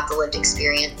who have the lived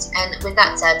experience. And with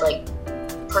that said,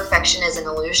 perfection is an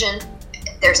illusion.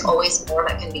 There's always more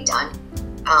that can be done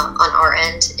on our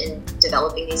end in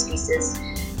developing these pieces.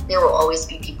 There will always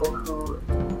be people who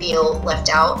feel left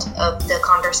out of the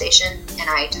conversation, and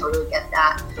I totally get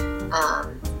that.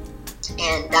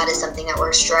 And that is something that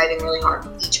we're striving really hard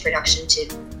with each production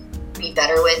to be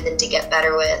better with and to get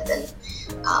better with. And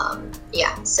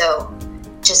so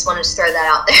just wanted to throw that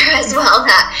out there as well,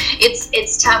 that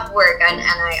it's tough work, and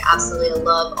I absolutely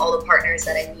love all the partners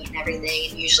that I meet and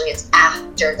everything. And usually it's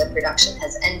after the production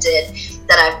has ended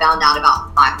that I've found out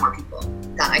about 5 more people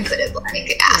that I could have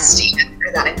asked,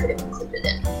 or that I could have included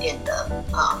in the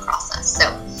process.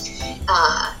 So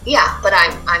but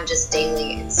I'm just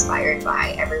daily inspired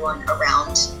by everyone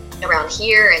around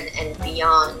here and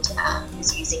beyond,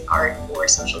 who's using art for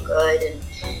social good,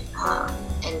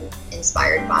 and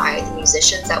inspired by the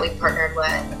musicians that we've partnered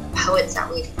with, the poets that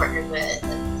we've partnered with,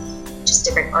 and just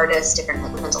different artists, different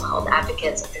mental health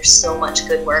advocates. There's so much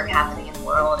good work happening in the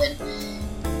world,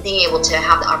 and being able to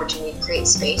have the opportunity to create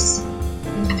space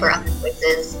for other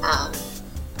voices,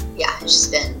 it's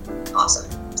just been awesome.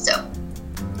 So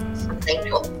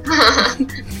thankful.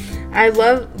 I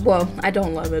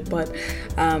don't love it, but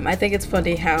I think it's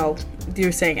funny how you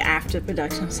were saying after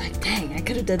production, I was like, dang, I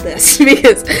could have did this,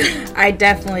 because I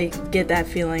definitely get that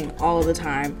feeling all the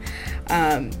time.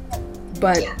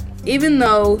 But even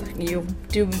though you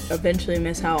do eventually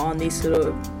miss out on these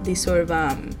sort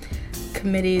of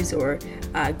committees or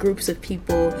groups of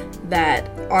people that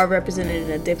are represented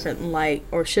in a different light,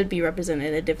 or should be represented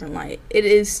in a different light, it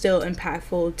is still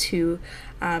impactful to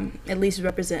at least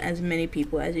represent as many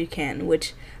people as you can,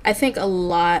 which I think a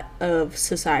lot of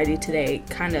society today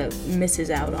kind of misses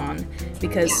out on,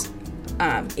 because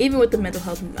even with the mental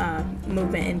health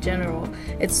movement in general,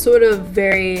 it's sort of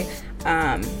very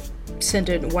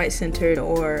centered, white-centered,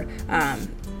 or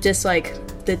just like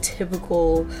the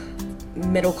typical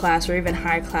middle class or even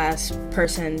high class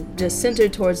person, just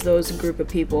centered towards those group of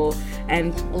people,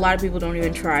 and a lot of people don't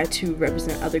even try to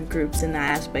represent other groups in that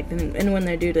aspect, and when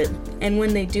they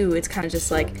do, it's kind of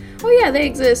just like, oh yeah, they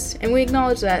exist and we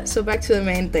acknowledge that, so back to the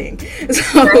main thing.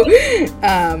 So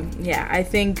I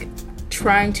think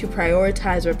trying to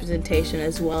prioritize representation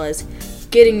as well as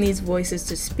getting these voices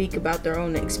to speak about their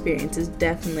own experience is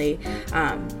definitely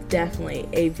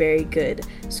a very good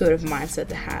sort of mindset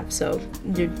to have. So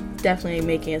you're definitely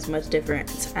making as much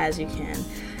difference as you can.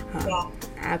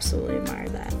 Absolutely admire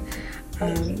that.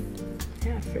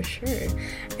 Yeah, for sure.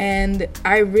 And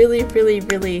I really, really,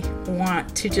 really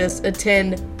want to just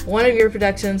attend one of your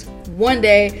productions one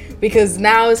day, because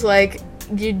now it's like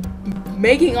you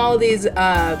making all these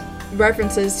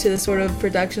references to the sort of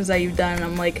productions that you've done, and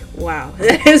I'm like, wow,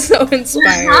 that is so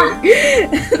inspiring.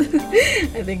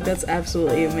 I think that's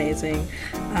absolutely amazing.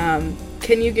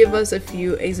 Can you give us a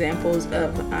few examples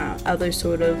of other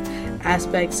sort of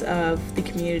aspects of the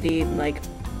community, like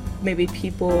maybe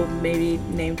people, maybe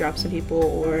name drop some people,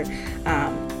 or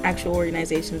actual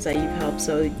organizations that you've helped,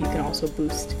 so you can also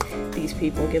boost these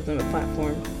people, give them a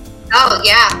platform? Oh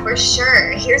yeah, for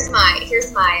sure. Here's my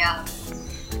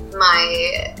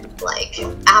like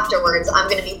afterwards, I'm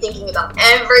going to be thinking about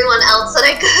everyone else that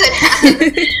I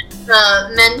could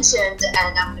have mentioned,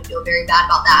 and I'm going to feel very bad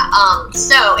about that.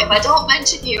 So if I don't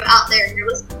mention you out there and you're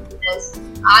listening to this,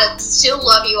 I still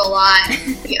love you a lot.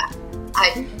 Yeah,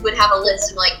 I would have a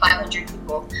list of like 500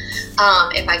 people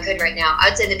if I could right now.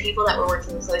 I'd say the people that we're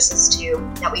working closest to,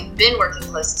 that we've been working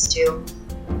closest to,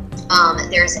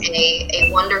 there's a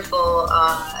wonderful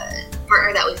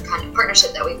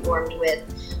partnership that we formed with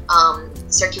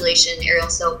Circulation Aerial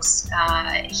Silks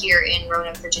here in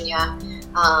Roanoke, Virginia,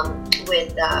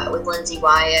 with Lindsay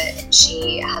Wyatt, and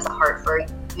she has a heart for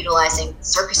utilizing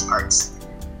circus parts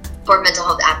for mental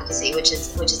health advocacy, which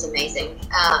is amazing.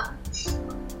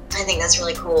 I think that's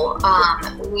really cool.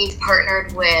 We've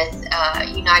partnered with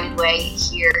United Way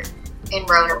here in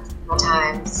Roanoke several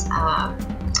times,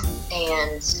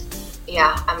 and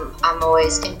yeah, I'm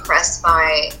always impressed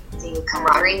by the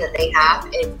camaraderie that they have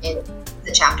in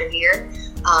the chapter here,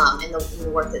 and the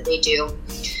work that they do.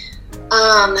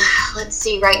 Let's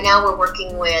see, right now we're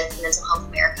working with Mental Health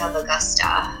America of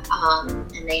Augusta,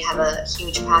 and they have a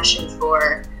huge passion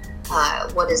for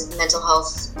what does mental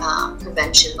health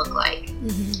prevention look like.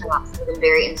 I've been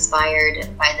very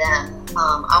inspired by them.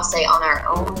 I'll say on our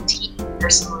own team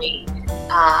personally,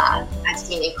 I've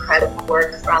seen incredible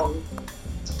work from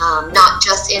not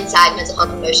just inside mental health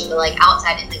promotion, but like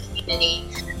outside in the community.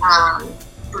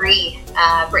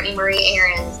 Brittany Marie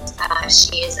Aarons,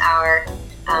 she is our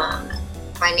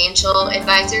financial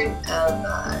advisor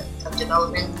of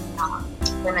development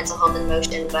for mental health in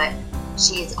motion, but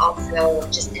she is also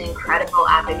just an incredible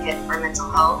advocate for mental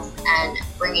health and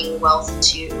bringing wealth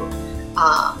to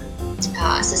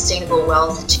sustainable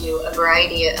wealth to a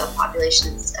variety of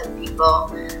populations of people.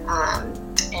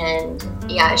 And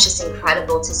yeah, it's just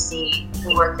incredible to see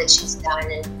the work that she's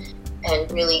done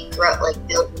and really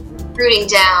rooting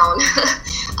down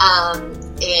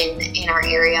in our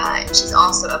area. And she's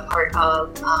also a part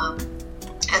of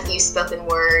a few spoken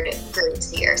word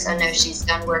groups here. So I know she's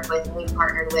done work with, and we've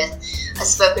partnered with a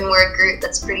spoken word group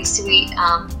that's pretty sweet,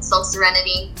 Soul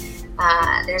Serenity.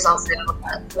 There's also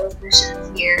those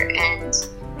missions here, and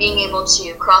being able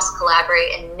to cross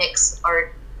collaborate and mix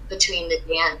art between the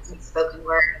dance and spoken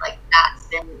word, like that's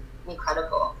been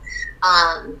incredible.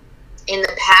 In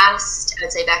the past, I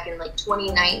would say back in like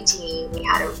 2019, we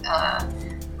had a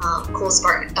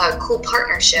cool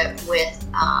partnership with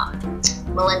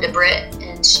Melinda Britt,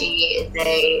 and she is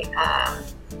a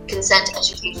consent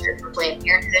educator for Planned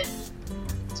Parenthood,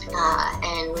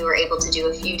 and we were able to do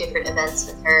a few different events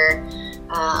with her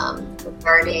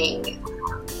regarding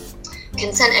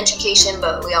consent education,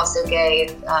 but we also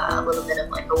gave a little bit of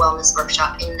like a wellness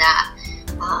workshop in that.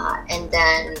 And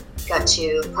then got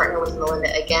to partner with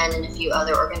Melinda again and a few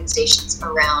other organizations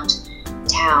around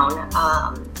town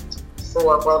for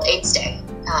World AIDS Day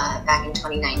back in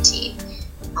 2019.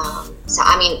 So,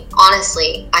 I mean,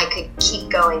 honestly, I could keep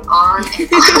going on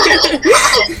and on.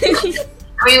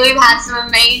 I mean, we've had some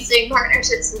amazing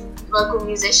partnerships with local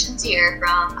musicians here,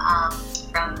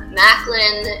 from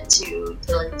Macklin to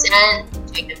Dylan Dent,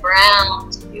 to Jacob Brown,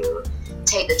 to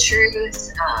Tay the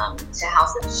Truth, to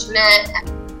House of Schmidt.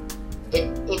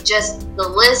 It just, the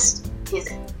list is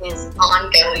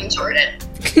ongoing, Jordan.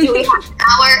 Do we have an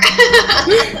hour?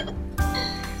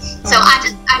 So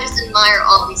I just admire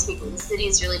all these people. The city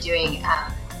is really doing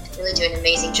an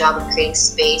amazing job of creating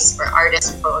space for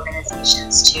artists and for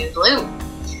organizations to bloom.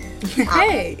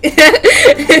 Hey.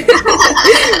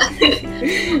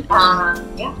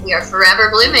 Yeah, we are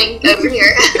forever blooming over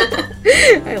here.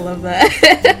 I love that.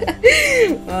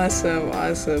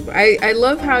 Awesome. I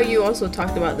love how you also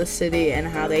talked about the city and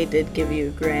how they did give you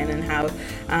a grant and how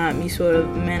you sort of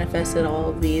manifested all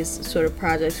of these sort of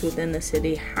projects within the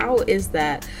city. How is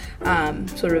that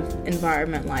sort of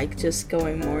environment like? Just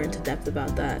going more into depth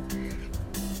about that.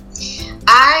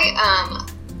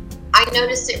 I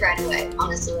noticed it right away,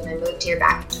 honestly, when I moved here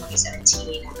back in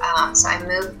 2017. So I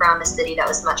moved from a city that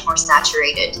was much more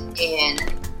saturated in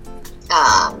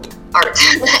art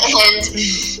and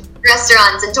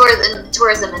restaurants and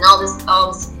tourism and all these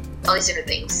different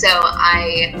things. So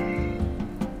I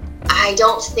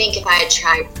don't think if I had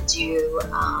tried to do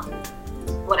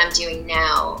what I'm doing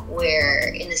now,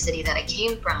 where in the city that I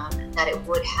came from, that it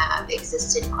would have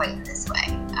existed quite in this way.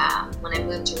 When I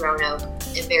moved to Roanoke,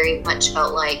 it very much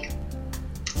felt like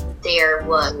there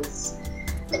was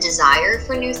a desire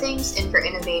for new things and for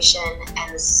innovation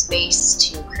and the space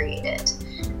to create it.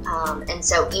 And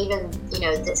so even,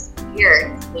 this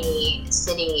year, the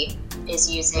city is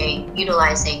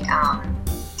utilizing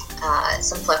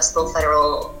some flexible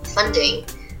federal funding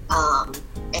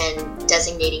and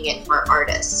designating it for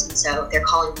artists. And so they're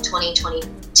calling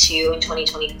 2022 and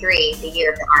 2023 the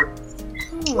year of the artist.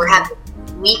 We're having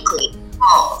weekly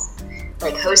calls,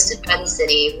 like hosted by the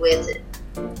city, with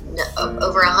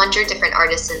over 100 different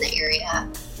artists in the area,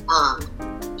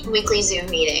 weekly Zoom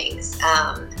meetings,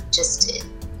 just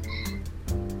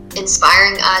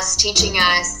inspiring us, teaching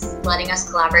us, letting us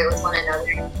collaborate with one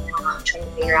another, trying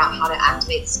to figure out how to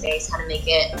activate the space, how to make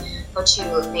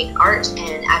art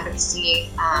and advocacy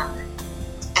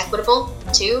equitable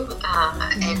too,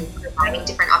 and providing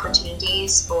different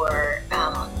opportunities for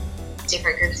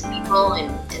different groups of people and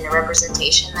the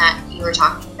representation that you were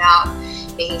talking about,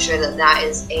 making sure that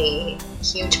is a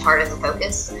huge part of the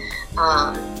focus.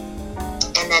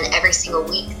 And then every single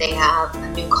week they have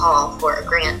a new call for a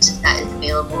grant that is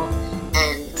available.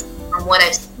 And from what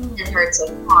I've seen and heard so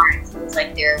far, it seems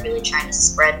like they're really trying to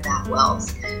spread that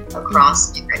wealth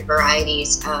across different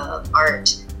varieties of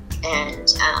art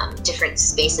and different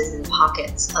spaces and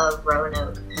pockets of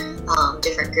Roanoke,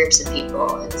 different groups of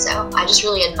people. And so I just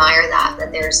really admire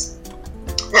that there's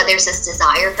this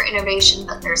desire for innovation,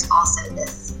 but there's also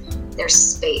there's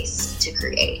space to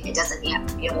create. It doesn't have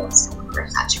to be able to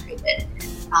saturated.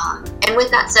 And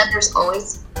with that said, there's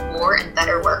always more and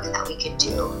better work that we could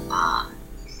do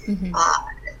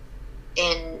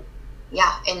in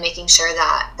making sure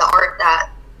that the art that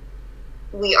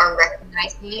we are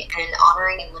recognizing and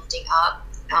honoring and lifting up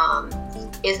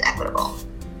is equitable.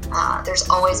 There's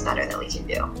always better that we can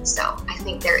do. So I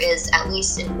think there is at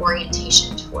least an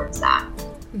orientation towards that.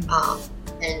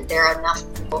 And there are enough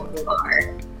people who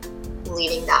are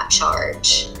leading that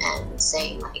charge and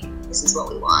saying, like, this is what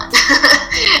we want.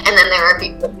 And then there are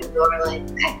people who are like,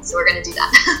 okay, so we're going to do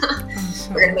that.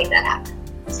 We're going to make that happen.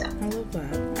 So I love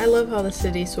that. I love how the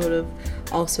city sort of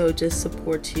also just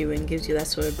supports you and gives you that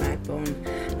sort of backbone.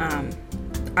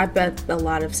 I bet a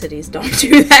lot of cities don't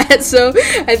do that, so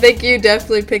I think you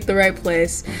definitely picked the right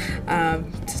place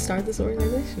to start this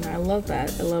organization. I love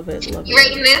that. I love it. You ready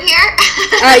to move here?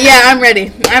 Yeah, I'm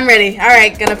ready. All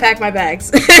right, gonna pack my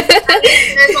bags.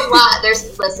 There's a lot.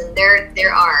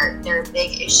 There are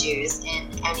big issues in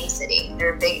any city.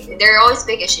 There are always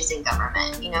big issues in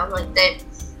government.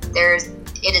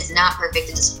 It is not perfect.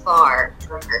 It is far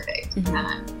from perfect.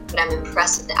 But I'm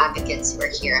impressed with the advocates who are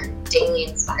here. I'm daily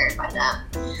inspired by them.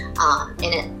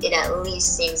 And it at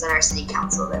least seems on our city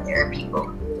council that there are people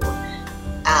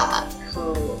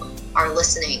who are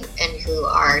listening and who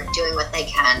are doing what they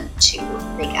can to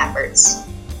make efforts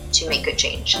to make good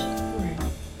change. Right.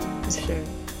 For sure.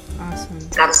 Awesome.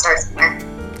 It's got to start somewhere.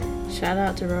 Shout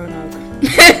out to Roanoke.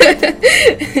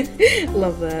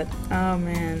 Love that. Oh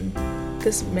man.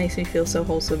 This makes me feel so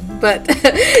wholesome. But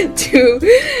to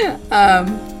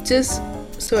just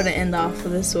sort of end off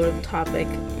with this sort of topic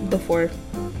before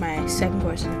my second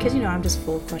question, because I'm just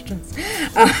full of questions.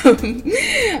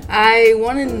 I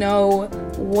want to know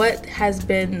what has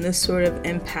been the sort of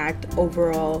impact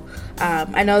overall.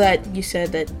 I know that you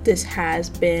said that this has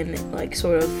been like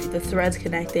sort of the threads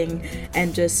connecting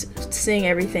and just seeing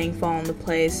everything fall into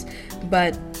place,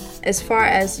 but as far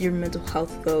as your mental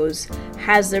health goes,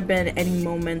 has there been any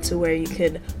moments where you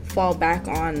could fall back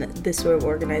on this sort of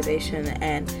organization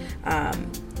and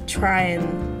try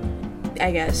and,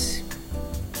 I guess,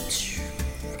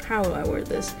 how do I word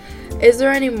this? Is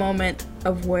there any moment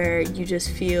of where you just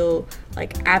feel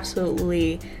like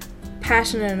absolutely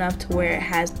passionate enough to where it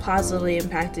has positively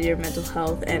impacted your mental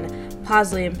health and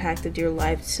positively impacted your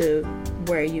life to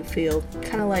where you feel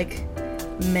kind of like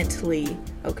mentally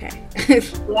okay?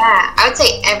 Yeah, I would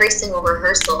say every single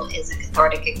rehearsal is a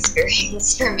cathartic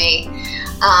experience for me.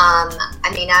 I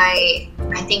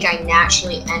think I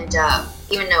naturally end up,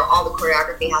 even though all the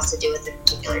choreography has to do with a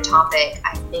particular topic,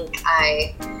 I think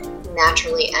I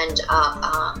naturally end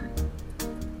up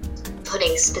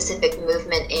putting specific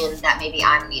movement in that maybe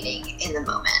I'm needing in the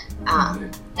moment.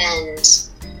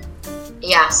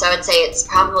 So I would say it's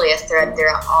probably a thread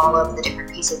throughout all of the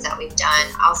different pieces that we've done.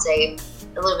 I'll say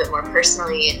a little bit more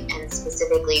personally and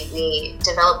specifically, we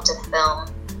developed a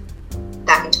film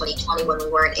back in 2020 when we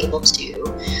weren't able to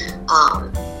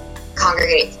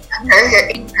congregate together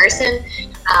in person.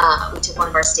 We took one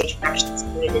of our stage productions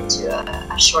and made it into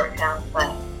a short film,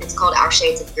 but it's called Our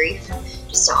Shades of Grief,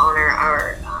 just to honor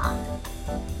our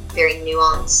very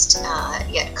nuanced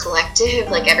yet collective,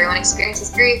 like everyone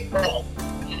experiences grief, but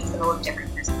it's going to look different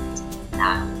for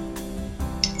someone.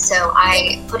 So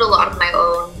I put a lot of my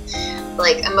own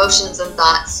emotions and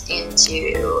thoughts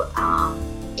into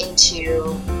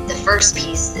the first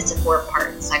piece. It's a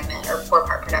 4-part segment or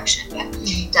 4-part production, but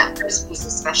that first piece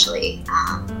especially,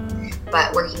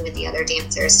 but working with the other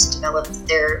dancers to develop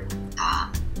their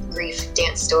grief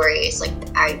dance stories,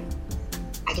 I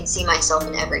can see myself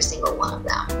in every single one of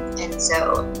them. And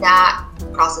so that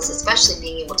process, especially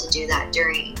being able to do that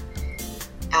during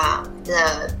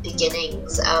the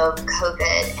beginnings of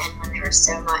COVID and when there was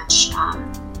so much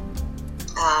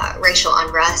racial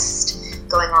unrest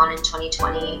going on in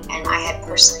 2020, and I had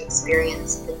personally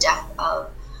experienced the death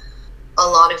of a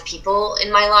lot of people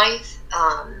in my life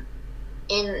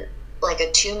in like a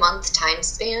 2-month time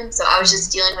span. So I was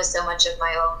just dealing with so much of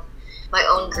my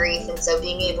own grief, and so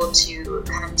being able to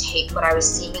kind of take what I was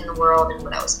seeing in the world and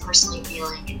what I was personally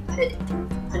feeling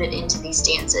and put it into these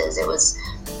dances, it was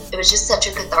just such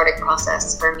a cathartic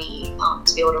process for me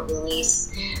to be able to release.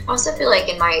 I also feel like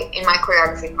in my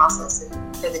choreography process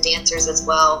and for the dancers as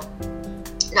well,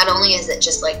 not only is it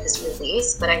just like this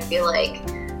release, but I feel like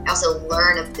I also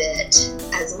learn a bit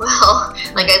as well.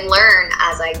 Like I learn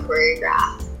as I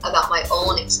choreograph about my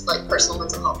own personal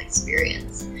mental health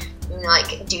experience. And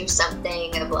do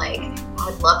something of I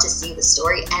would love to see the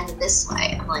story end this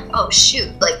way. I'm like, oh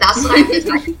shoot, that's what I was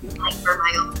like for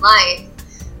my own life.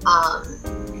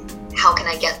 How can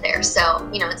I get there? So,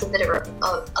 it's a bit of a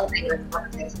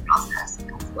process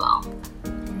as well.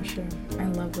 For sure. I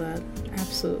love that.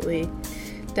 Absolutely.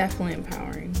 Definitely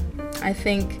empowering. I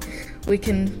think we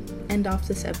can end off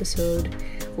this episode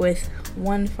with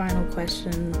one final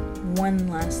question, one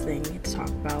last thing to talk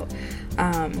about.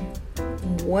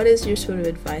 What is your sort of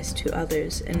advice to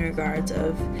others in regards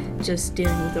of just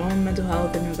dealing with their own mental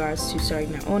health, in regards to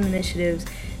starting their own initiatives,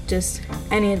 just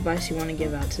any advice you want to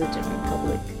give out to the general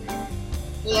public?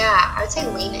 Yeah, I would say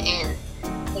lean in.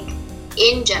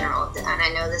 In general, and I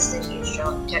know this is a huge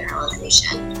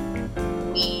generalization,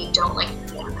 we don't like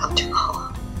to be uncomfortable.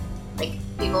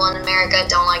 People in America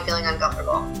don't like feeling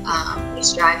uncomfortable. We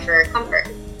strive for comfort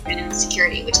and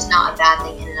security, which is not a bad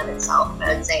thing in and of itself, but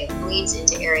I would say it bleeds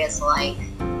into areas like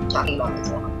talking about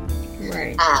mental health,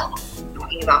 right?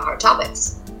 Talking about hard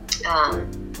topics.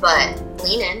 But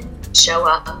lean in, show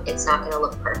up. It's not going to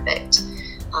look perfect.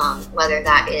 Whether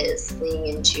that is leaning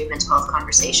into mental health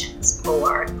conversations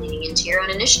or leaning into your own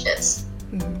initiatives.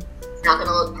 Mm-hmm. It's not going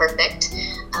to look perfect.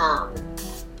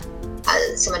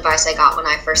 Some advice I got when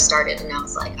I first started, and I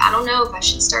was like, I don't know if I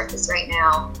should start this right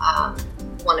now.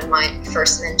 One of my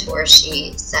first mentors,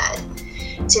 she said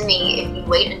to me, if you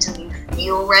wait until you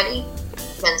feel ready,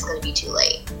 then it's going to be too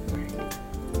late.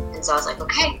 And so I was like,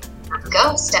 okay, let's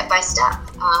go step by step.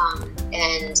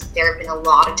 And there have been a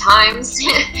lot of times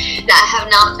that have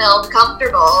not felt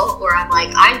comfortable where I'm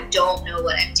like, I don't know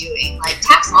what I'm doing.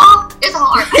 Tax law is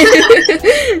hard.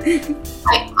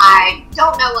 I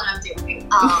don't know what I'm doing.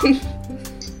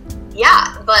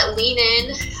 But lean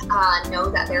in, know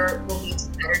that there will be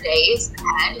some better days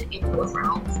ahead in both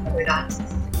realms, whether that's,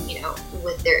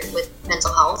 with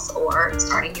mental health or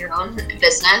starting your own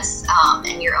business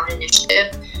and your own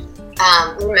initiative.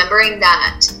 Remembering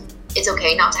that it's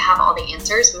okay not to have all the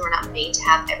answers. We were not made to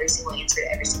have every single answer to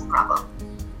every single problem.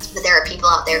 But there are people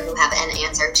out there who have an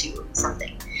answer to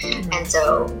something. And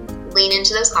so lean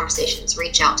into those conversations,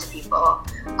 reach out to people,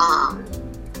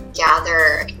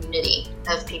 gather a community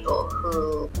of people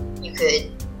who you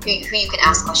can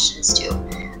ask questions to.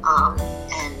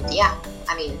 And yeah,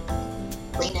 I mean,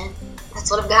 lean in.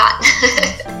 That's what I've got.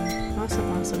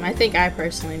 Awesome. I think I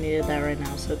personally needed that right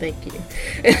now, so thank you.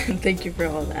 Thank you for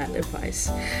all that advice.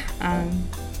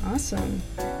 Awesome.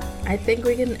 I think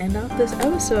we can end off this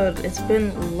episode. It's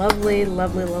been lovely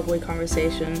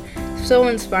conversation. So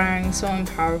inspiring, so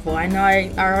powerful. I know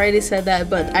I already said that,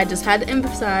 but I just had to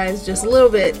emphasize just a little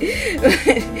bit.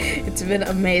 It's been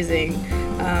amazing.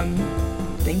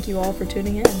 Thank you all for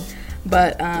tuning in.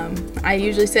 But I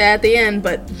usually say at the end,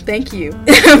 but thank you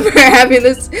for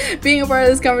being a part of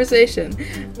this conversation.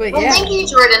 But well, thank you,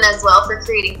 Jordan, as well, for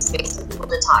creating space for people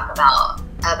to talk about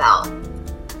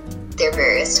their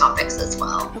various topics as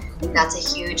well. That's a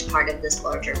huge part of this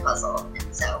larger puzzle.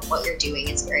 And so what you're doing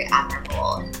is very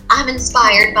admirable. And I'm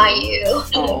inspired by you.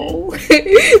 Oh,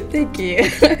 thank you.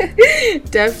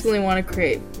 Definitely want to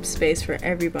create space for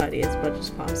everybody as much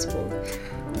as possible.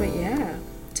 But yeah,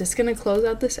 just gonna close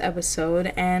out this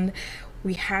episode, and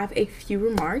we have a few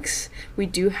remarks. We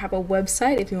do have a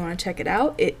website if you want to check it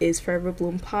out. It is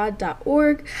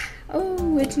foreverbloompod.org.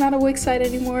 Oh, it's not a Wix site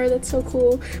anymore. That's so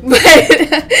cool. But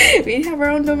we have our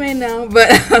own domain now.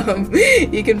 But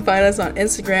you can find us on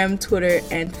Instagram, Twitter,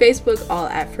 and Facebook, all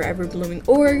at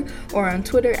foreverblooming.org, or on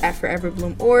Twitter at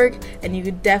foreverbloom.org. And you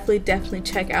could definitely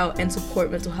check out and support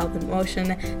Mental Health in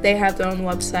Motion. They have their own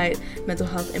website,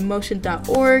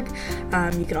 mentalhealthinmotion.org.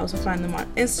 You can also find them on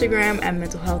Instagram at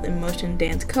Mental Health in Motion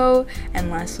Dance Co.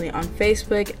 And lastly, on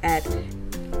Facebook at,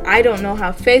 I don't know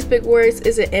how Facebook works.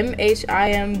 Is it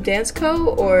MHIM Dance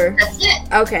Co. or? That's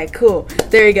it. Okay, cool.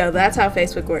 There you go. That's how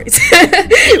Facebook works.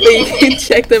 But you can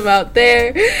check them out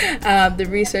there. The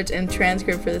research and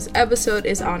transcript for this episode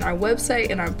is on our website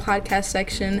in our podcast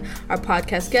section. Our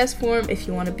podcast guest form, if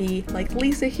you want to be like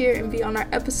Lisa here and be on our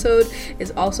episode, is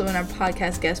also in our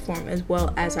podcast guest form, as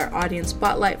well as our audience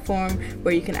spotlight form,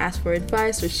 where you can ask for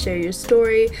advice or share your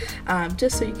story,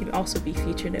 just so you can also be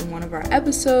featured in one of our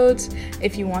episodes.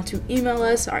 If you want to email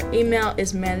us, our email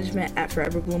is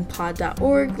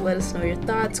management@foreverbloom.pod.org. Let us know your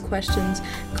thoughts, questions,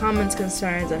 comments,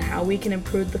 concerns, and how we can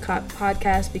improve the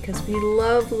podcast, because we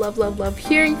love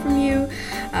hearing from you.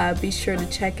 Be sure to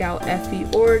check out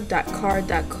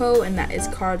fborg.card.co, and that is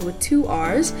card with 2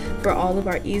 R's, for all of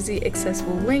our easy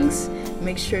accessible links.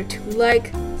 Make sure to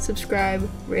like, subscribe,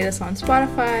 rate us on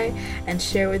Spotify, and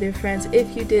share with your friends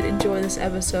if you did enjoy this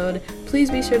episode.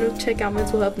 Please be sure to check out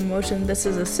Mental Health in Motion. This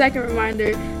is a second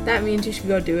reminder. That means you should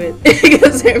go do it,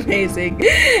 because they're amazing.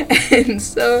 And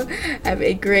so have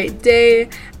a great day,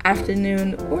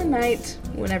 afternoon, or night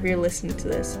whenever you're listening to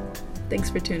this. Thanks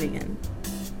for tuning in.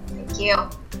 Thank you.